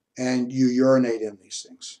 And you urinate in these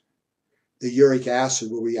things. The uric acid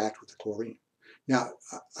will react with the chlorine. Now,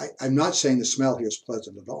 I'm not saying the smell here is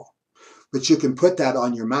pleasant at all. But you can put that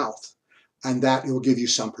on your mouth, and that will give you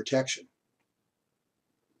some protection.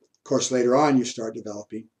 Of course, later on, you start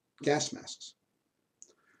developing gas masks.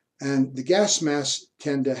 And the gas masks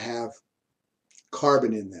tend to have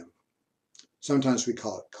carbon in them. Sometimes we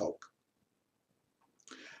call it coke.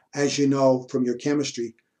 As you know from your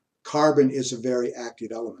chemistry, carbon is a very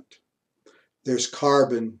active element. There's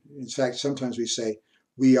carbon. In fact, sometimes we say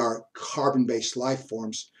we are carbon-based life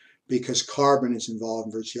forms because carbon is involved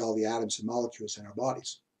in virtually all the atoms and molecules in our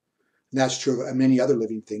bodies. And that's true of many other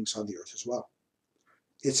living things on the earth as well.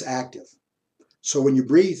 It's active. So when you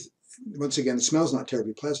breathe, once again, the smell's not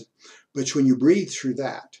terribly pleasant, but when you breathe through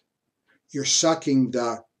that, you're sucking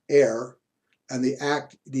the air, and the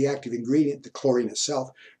active ingredient, the chlorine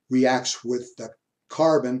itself, reacts with the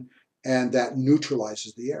carbon, and that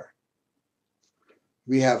neutralizes the air.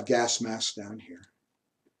 We have gas masks down here.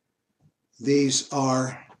 These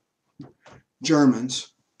are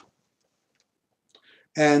Germans,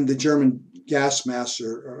 and the German gas masks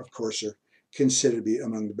are, of course, are considered to be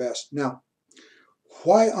among the best. Now,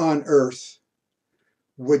 why on earth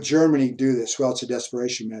would Germany do this? Well, it's a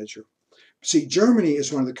desperation measure. See, Germany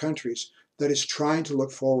is one of the countries that is trying to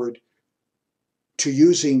look forward to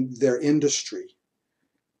using their industry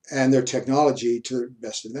and their technology to their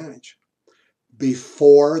best advantage.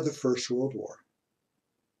 Before the First World War,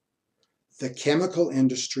 the chemical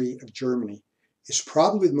industry of Germany is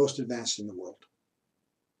probably the most advanced in the world.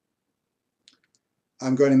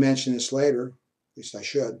 I'm going to mention this later, at least I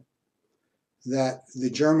should, that the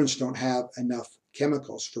Germans don't have enough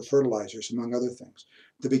chemicals for fertilizers, among other things,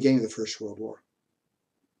 at the beginning of the First World War.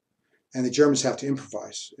 And the Germans have to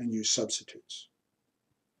improvise and use substitutes.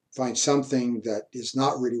 Find something that is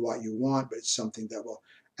not really what you want, but it's something that will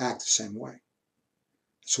act the same way.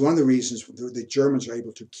 It's one of the reasons the Germans are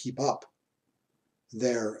able to keep up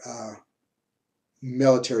their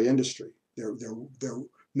military industry, their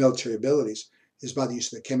military abilities, is by the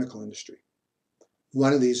use of the chemical industry.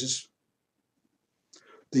 One of these is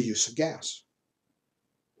the use of gas.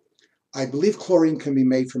 I believe chlorine can be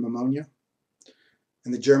made from ammonia,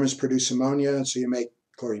 and the Germans produce ammonia, and so you make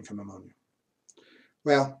chlorine from ammonia.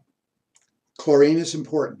 Well, chlorine is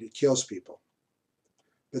important. It kills people.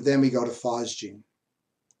 But then we go to phosgene.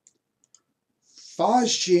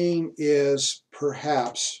 Phosgene is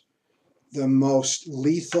perhaps the most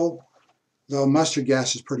lethal, though mustard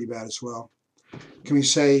gas is pretty bad as well. Can we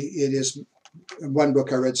say it is, one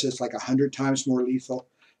book I read says like 100 times more lethal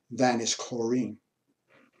than is chlorine.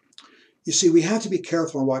 You see, we have to be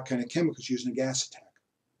careful on what kind of chemicals used in a gas attack.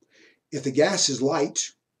 If the gas is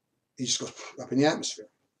light, it just goes up in the atmosphere.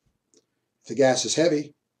 If the gas is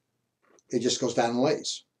heavy, it just goes down and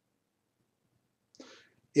lays.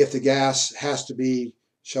 If the gas has to be,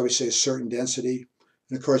 shall we say, a certain density,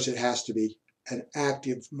 and of course it has to be an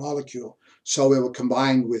active molecule, so it will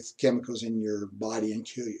combine with chemicals in your body and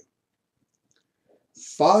kill you.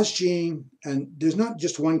 Phosgene, and there's not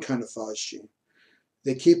just one kind of phosgene.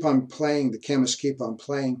 They keep on playing, the chemists keep on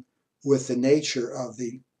playing with the nature of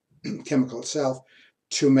the chemical itself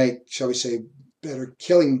to make, shall we say, better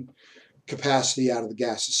killing capacity out of the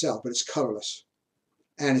gas itself, but it's colorless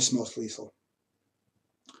and it's most lethal.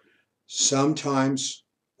 Sometimes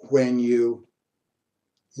when you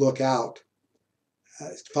look out,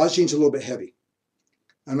 phosgene's a little bit heavy.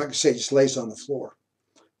 I'm not going to say it just lays on the floor,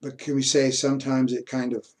 but can we say sometimes it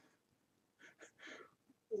kind of,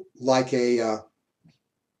 like a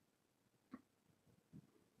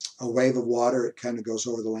wave of water, it kind of goes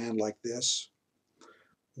over the land like this.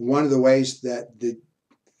 One of the ways that the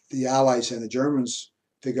Allies and the Germans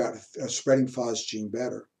figure out spreading phosgene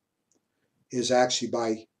better is actually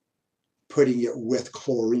by putting it with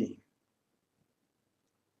chlorine.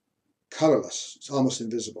 Colorless, it's almost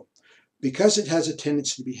invisible. Because it has a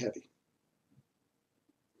tendency to be heavy,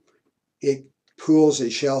 it pools in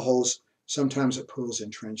shell holes sometimes at pools in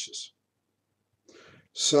trenches.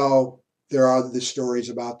 So there are the stories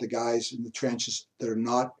about the guys in the trenches that are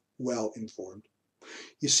not well informed.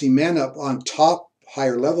 You see men up on top,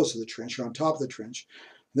 higher levels of the trench, or on top of the trench,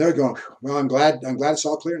 and they're going, well, I'm glad it's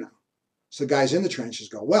all clear now. So the guys in the trenches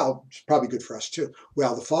go, well, it's probably good for us too.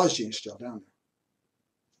 Well, the phosgene is still down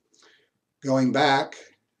there. Going back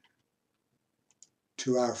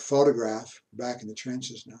to our photograph back in the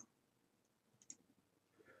trenches now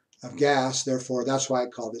of gas, therefore that's why I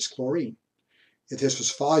call this chlorine. If this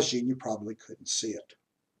was phosgene, you probably couldn't see it.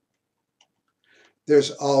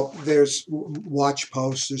 There's watch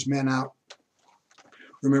posts, there's men out.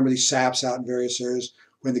 Remember these SAPs out in various areas,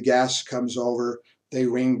 when the gas comes over, they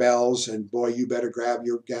ring bells, and boy, you better grab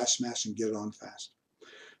your gas mask and get it on fast.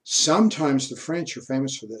 Sometimes the French are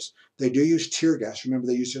famous for this. They do use tear gas. Remember,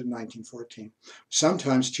 they used it in 1914.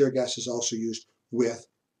 Sometimes tear gas is also used with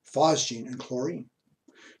phosgene and chlorine.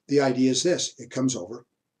 The idea is this: it comes over,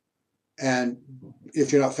 and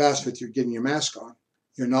if you're not fast with getting your mask on,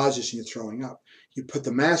 you're nauseous and you're throwing up. You put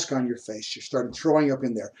the mask on your face, you started throwing up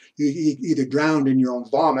in there. You either drowned in your own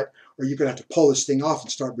vomit, or you're going to have to pull this thing off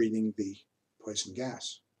and start breathing the poison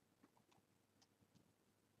gas.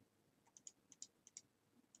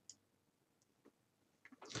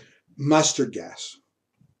 Mustard gas.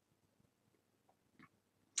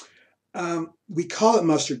 We call it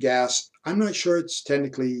mustard gas. I'm not sure it's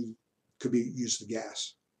technically could be used as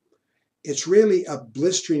gas. It's really a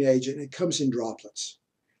blistering agent. It comes in droplets.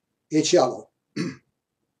 It's yellow.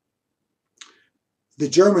 The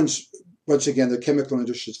Germans, once again, the chemical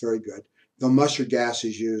industry is very good. The mustard gas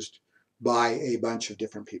is used by a bunch of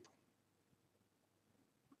different people.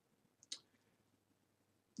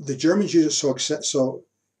 The Germans use it so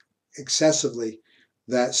excessively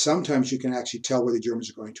that sometimes you can actually tell where the Germans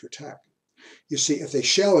are going to attack. You see, if they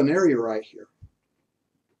shell an area right here,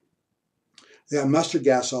 they have mustard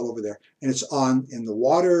gas all over there, and it's in the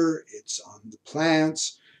water, it's on the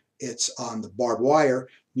plants, it's on the barbed wire.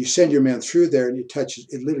 You send your man through there, and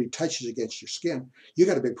it literally touches against your skin. You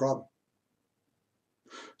got a big problem.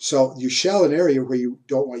 So you shell an area where you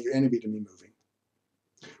don't want your enemy to be moving.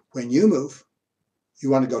 When you move, you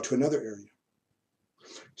want to go to another area.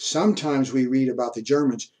 Sometimes we read about the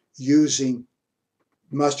Germans using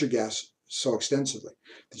mustard gas so extensively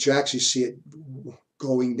that you actually see it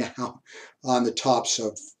going down on the tops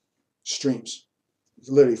of streams. It's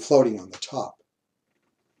literally floating on the top.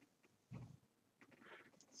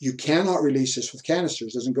 You cannot release this with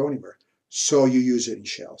canisters, it doesn't go anywhere. So you use it in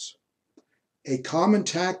shells. A common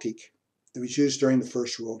tactic that was used during the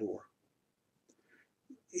First World War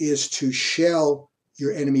is to shell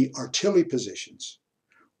your enemy artillery positions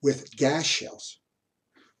with gas shells.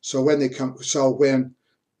 So when they come, if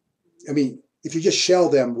you just shell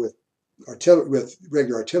them with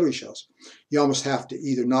regular artillery shells, you almost have to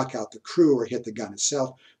either knock out the crew or hit the gun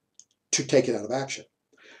itself to take it out of action.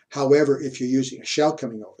 However, if you're using a shell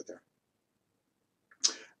coming over there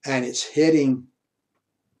and it's hitting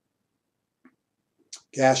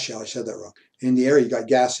gas shell, I said that wrong, in the area, you got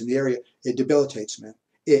gas in the area, it debilitates men.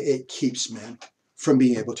 It keeps men from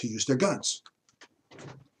being able to use their guns.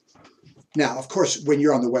 Now, of course, when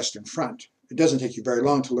you're on the Western Front, it doesn't take you very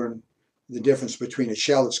long to learn the difference between a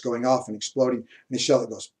shell that's going off and exploding and a shell that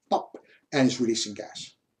goes pop and is releasing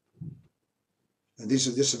gas. And this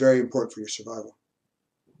is very important for your survival.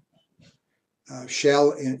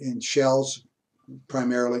 Shell in shells,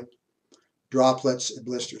 primarily, droplets and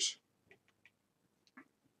blisters.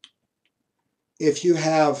 If you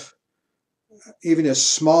have even a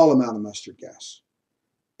small amount of mustard gas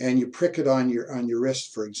and you prick it on your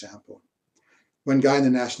wrist, for example, one guy in the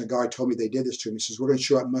National Guard told me they did this to him. He says, we're going to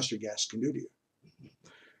show what mustard gas can do to you.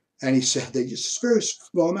 And he said they used a very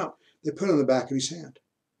small amount. They put it on the back of his hand.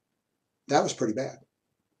 That was pretty bad.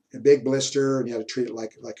 A big blister, and you had to treat it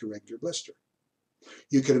like a regular blister.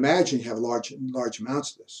 You could imagine you have large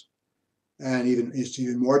amounts of this. And it's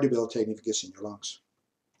even more debilitating if it gets in your lungs.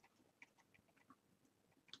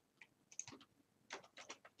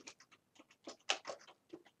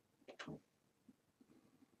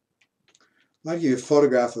 I'll give you a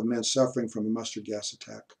photograph of men suffering from a mustard gas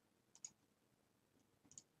attack.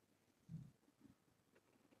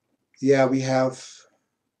 Yeah, we have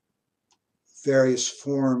various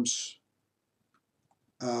forms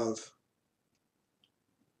of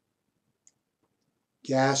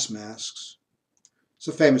gas masks. It's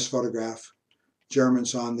a famous photograph.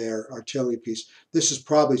 Germans on their artillery piece. This is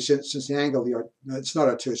probably, since the angle of it's not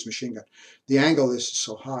artillery, it's machine gun. The angle of this is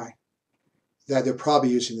so high that they're probably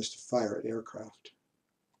using this to fire at aircraft.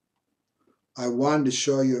 I wanted to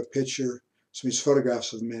show you a picture, some of these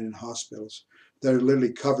photographs of men in hospitals. that are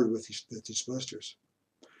literally covered with these blisters.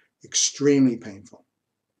 Extremely painful.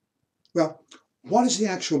 Well, what is the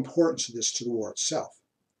actual importance of this to the war itself?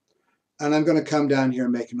 And I'm going to come down here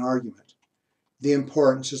and make an argument. The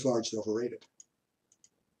importance is largely overrated.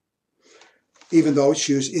 Even though it's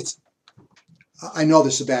used, I know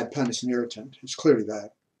this is a bad pun, it's an irritant. It's clearly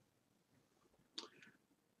that.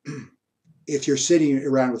 If you're sitting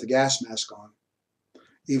around with a gas mask on,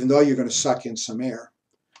 even though you're going to suck in some air,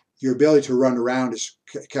 your ability to run around is,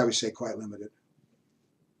 can we say, quite limited.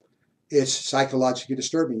 It's psychologically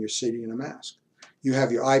disturbing. You're sitting in a mask. You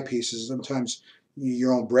have your eyepieces. Sometimes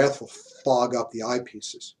your own breath will fog up the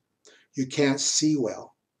eyepieces. You can't see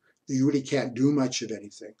well. You really can't do much of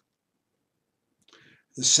anything.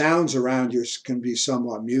 The sounds around you can be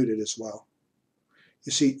somewhat muted as well.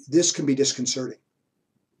 You see, this can be disconcerting.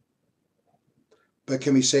 But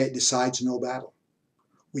can we say it decides no battle?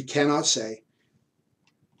 We cannot say,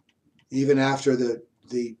 even after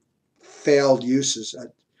the failed uses,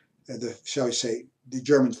 shall we say, the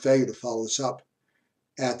German failure to follow this up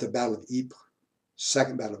at the Battle of Ypres,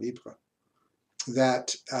 Second Battle of Ypres,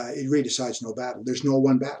 that it really decides no battle. There's no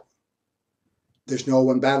one battle. There's no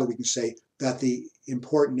one battle we can say that the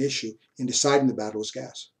important issue in deciding the battle is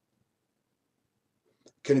gas.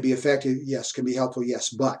 Can it be effective? Yes. Can it be helpful? Yes.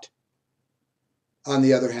 But on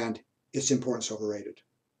the other hand, its importance is overrated.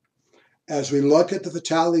 As we look at the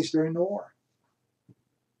fatalities during the war,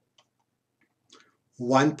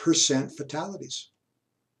 1% fatalities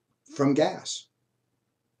from gas.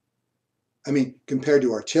 I mean, compared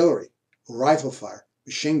to artillery, rifle fire,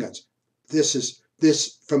 machine guns, this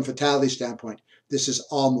from fatality standpoint, this is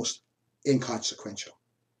almost inconsequential.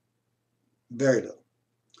 Very little.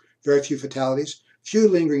 Very few fatalities, few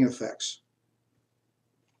lingering effects.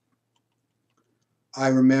 I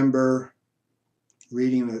remember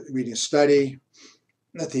reading a study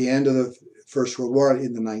at the end of the First World War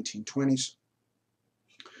in the 1920s.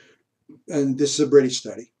 And this is a British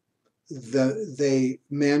study.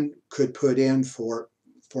 Men could put in for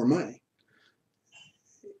money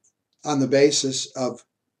on the basis of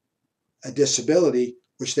a disability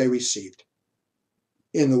which they received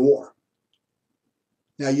in the war.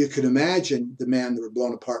 Now you could imagine the men that were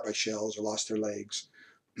blown apart by shells or lost their legs,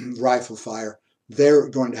 rifle fire, they're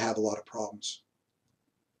going to have a lot of problems.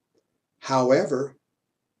 However,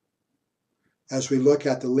 as we look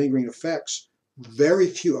at the lingering effects, very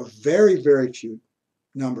few, a very, very few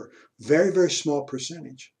number, very, very small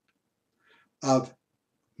percentage of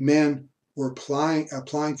men were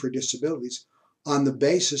applying for disabilities on the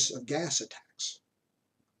basis of gas attacks.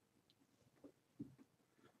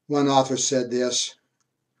 One author said this,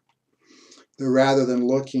 that rather than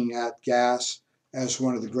looking at gas as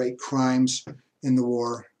one of the great crimes in the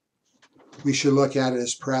war, we should look at it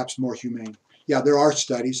as perhaps more humane. Yeah, there are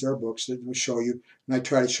studies, there are books that will show you, and I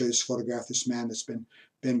try to show you this photograph, this man that's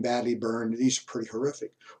been badly burned. These are pretty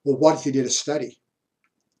horrific. Well, what if you did a study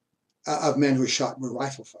of men who were shot with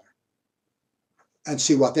rifle fire and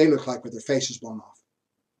see what they look like with their faces blown off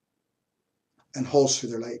and holes through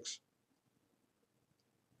their legs?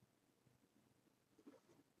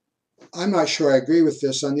 I'm not sure I agree with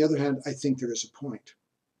this. On the other hand, I think there is a point.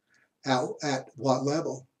 At what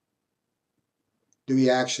level do we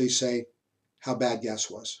actually say how bad gas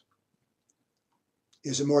was?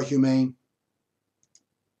 Is it more humane?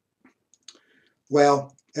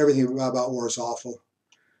 Well, everything about war is awful.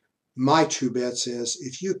 My 2 bits is,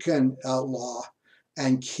 if you can outlaw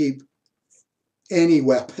and keep any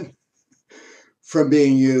weapon from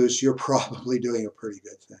being used, you're probably doing a pretty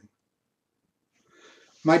good thing.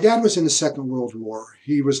 My dad was in the Second World War.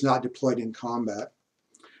 He was not deployed in combat,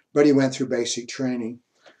 but he went through basic training,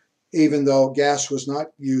 even though gas was not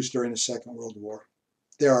used during the Second World War.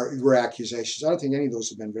 There were accusations. I don't think any of those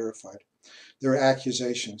have been verified. There are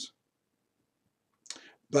accusations.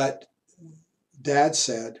 But Dad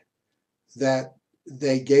said that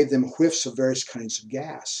they gave them whiffs of various kinds of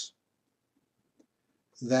gas.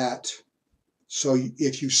 So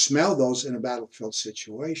if you smell those in a battlefield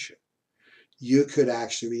situation, you could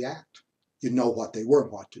actually react. You'd know what they were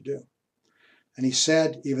and what to do. And he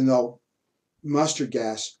said, even though mustard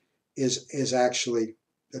gas is actually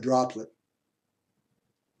a droplet,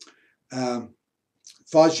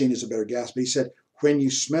 phosgene is a better gas, but he said when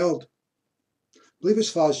you smelled, I believe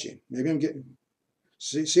it's phosgene, maybe I'm getting,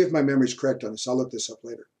 see if my memory is correct on this, I'll look this up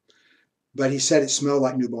later. But he said it smelled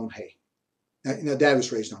like newborn hay. Now Dad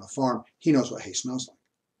was raised on a farm, he knows what hay smells like.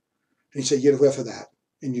 And he said, you get a whiff of that,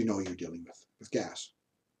 and you know you're dealing with gas.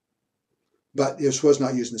 But this was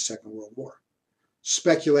not used in the Second World War.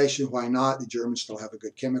 Speculation, why not? The Germans still have a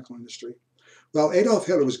good chemical industry. Well, Adolf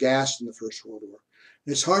Hitler was gassed in the First World War.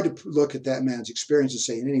 And it's hard to look at that man's experience and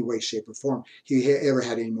say in any way, shape, or form he ever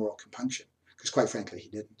had any moral compunction, because quite frankly, he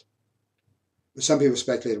didn't. But some people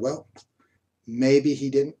speculated, well, maybe he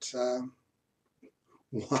didn't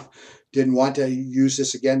want to use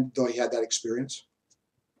this again, though he had that experience.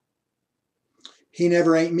 He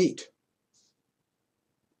never ate meat.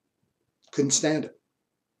 Couldn't stand it.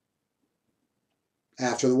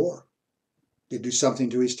 After the war, did it do something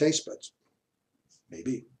to his taste buds?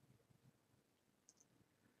 Maybe.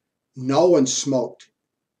 No one smoked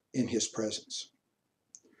in his presence.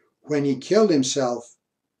 When he killed himself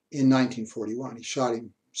in 1941, he shot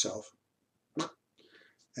himself,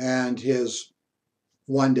 and his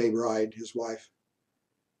one-day bride, his wife,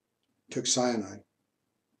 took cyanide.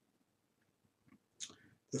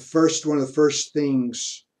 One of the first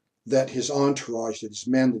things that his entourage, that his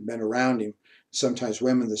men that had been around him, sometimes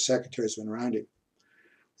women, the secretaries been around him,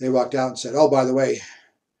 they walked out and said, oh, by the way,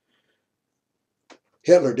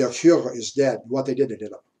 Hitler, der Führer, is dead. What they did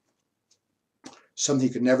him. Something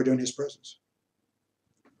he could never do in his presence.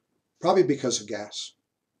 Probably because of gas.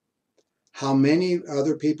 How many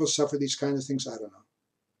other people suffer these kinds of things, I don't know.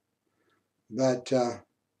 But can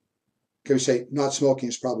we say not smoking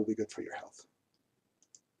is probably good for your health?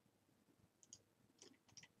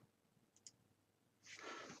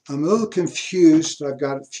 I'm a little confused. I've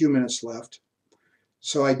got a few minutes left,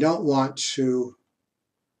 so I don't want to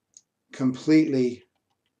completely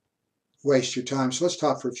waste your time. So let's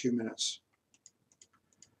talk for a few minutes.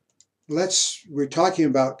 We're talking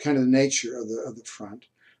about kind of the nature of the front.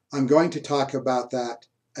 I'm going to talk about that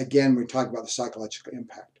again. We're talking about the psychological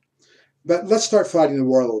impact. But let's start fighting the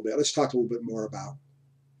war a little bit. Let's talk a little bit more about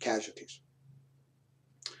casualties.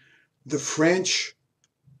 The French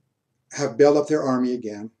have built up their army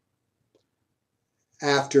again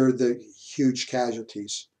after the huge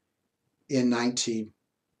casualties in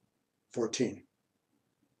 1914.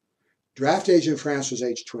 Draft age in France was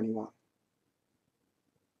age 21.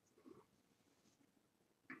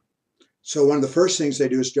 So one of the first things they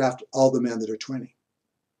do is draft all the men that are 20.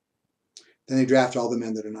 Then they draft all the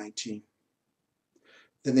men that are 19.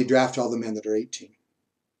 Then they draft all the men that are 18.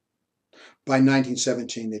 By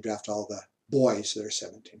 1917, they draft all the boys that are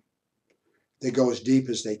 17. They go as deep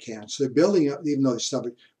as they can. So they're building up, even though they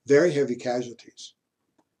suffered very heavy casualties,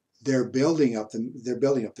 they're building up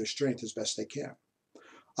their strength as best they can.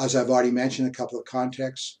 As I've already mentioned in a couple of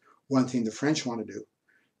contexts, one thing the French want to do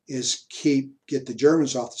is get the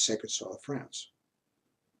Germans off the sacred soil of France.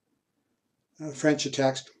 French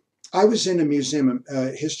attacks. I was in a museum,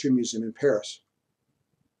 a history museum in Paris.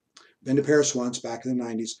 Been to Paris once back in the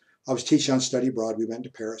 90s. I was teaching on study abroad. We went to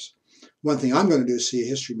Paris. One thing I'm going to do is see a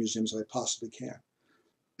history museum as I possibly can.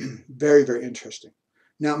 Very, very interesting.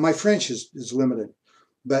 Now, my French is limited,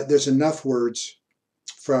 but there's enough words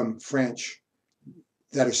from French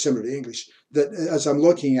that are similar to English that as I'm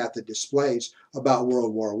looking at the displays about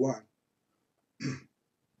World War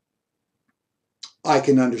I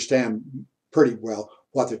can understand pretty well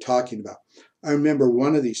what they're talking about. I remember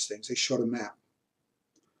one of these things, they showed a map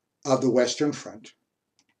of the Western Front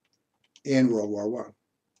in World War I.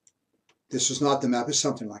 This was not the map, it's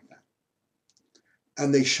something like that.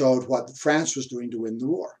 And they showed what France was doing to win the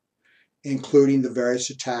war, including the various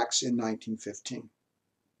attacks in 1915.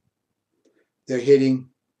 They're hitting,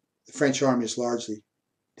 the French army is largely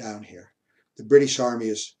down here. The British army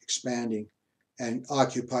is expanding and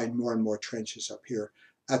occupying more and more trenches up here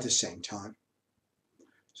at the same time.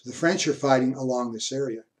 So the French are fighting along this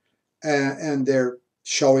area, and they're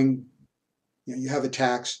showing, you have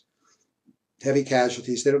attacks, heavy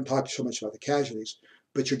casualties. They don't talk so much about the casualties,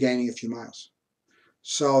 but you're gaining a few miles.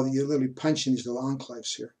 So you're literally punching these little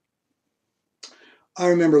enclaves here. I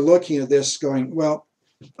remember looking at this going, well,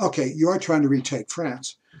 okay, you are trying to retake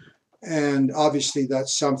France. And obviously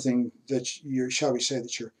that's something that shall we say,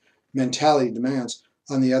 that your mentality demands.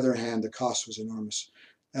 On the other hand, the cost was enormous.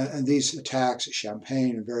 And these attacks at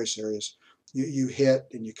Champagne and various areas, you hit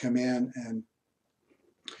and you come in and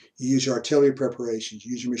you use your artillery preparations,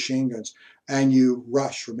 you use your machine guns, and you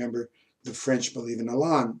rush. Remember, the French believe in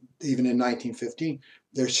Elan. Even in 1915,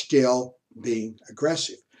 they're still being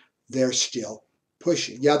aggressive. They're still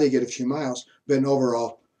pushing. Yeah, they get a few miles, but in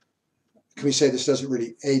overall, can we say this doesn't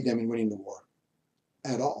really aid them in winning the war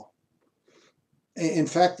at all? In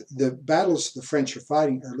fact, the battles the French are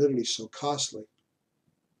fighting are literally so costly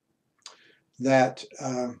that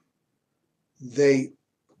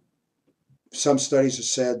some studies have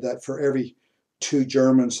said that for every 2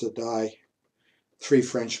 Germans that die, 3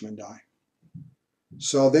 Frenchmen die.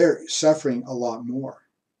 So they're suffering a lot more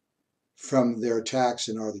from their attacks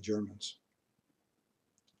than are the Germans.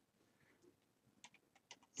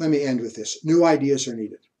 let me end with this. New ideas are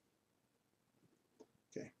needed.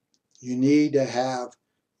 Okay. You need to have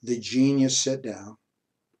the genius sit down.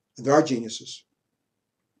 There are geniuses.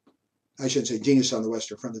 I shouldn't say genius on the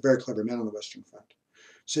Western Front. They're very clever men on the Western Front.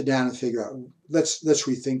 Sit down and figure out, let's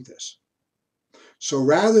rethink this. So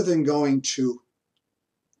rather than going to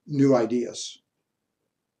new ideas,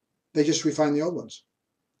 they just refine the old ones.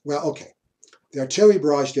 Well, okay, the artillery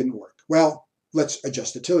barrage didn't work. Well, let's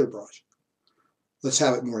adjust the artillery barrage. Let's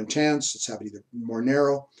have it more intense. Let's have it either more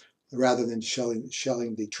narrow. Rather than shelling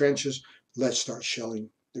the trenches, let's start shelling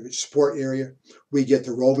the support area. We get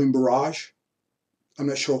the roving barrage. I'm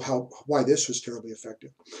not sure why this was terribly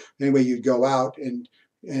effective. Anyway, you'd go out and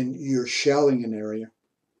you're shelling an area,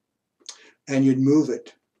 and you'd move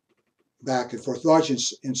it back and forth, largely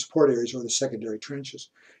in support areas or the secondary trenches.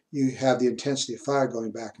 You have the intensity of fire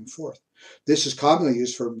going back and forth. This is commonly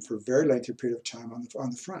used for a very lengthy period of time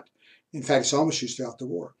on the front. In fact, it's almost used throughout the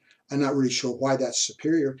war. I'm not really sure why that's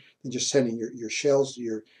superior than just sending your shells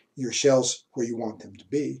where you want them to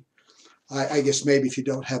be. I guess maybe if you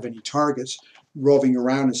don't have any targets, roving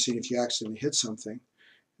around and seeing if you accidentally hit something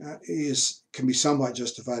can be somewhat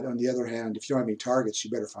justified. On the other hand, if you don't have any targets,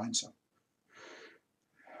 you better find some.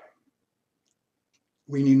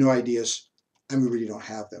 We need new ideas, and we really don't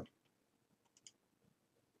have them.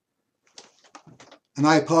 And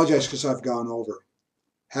I apologize because I've gone over.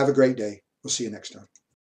 Have a great day. We'll see you next time.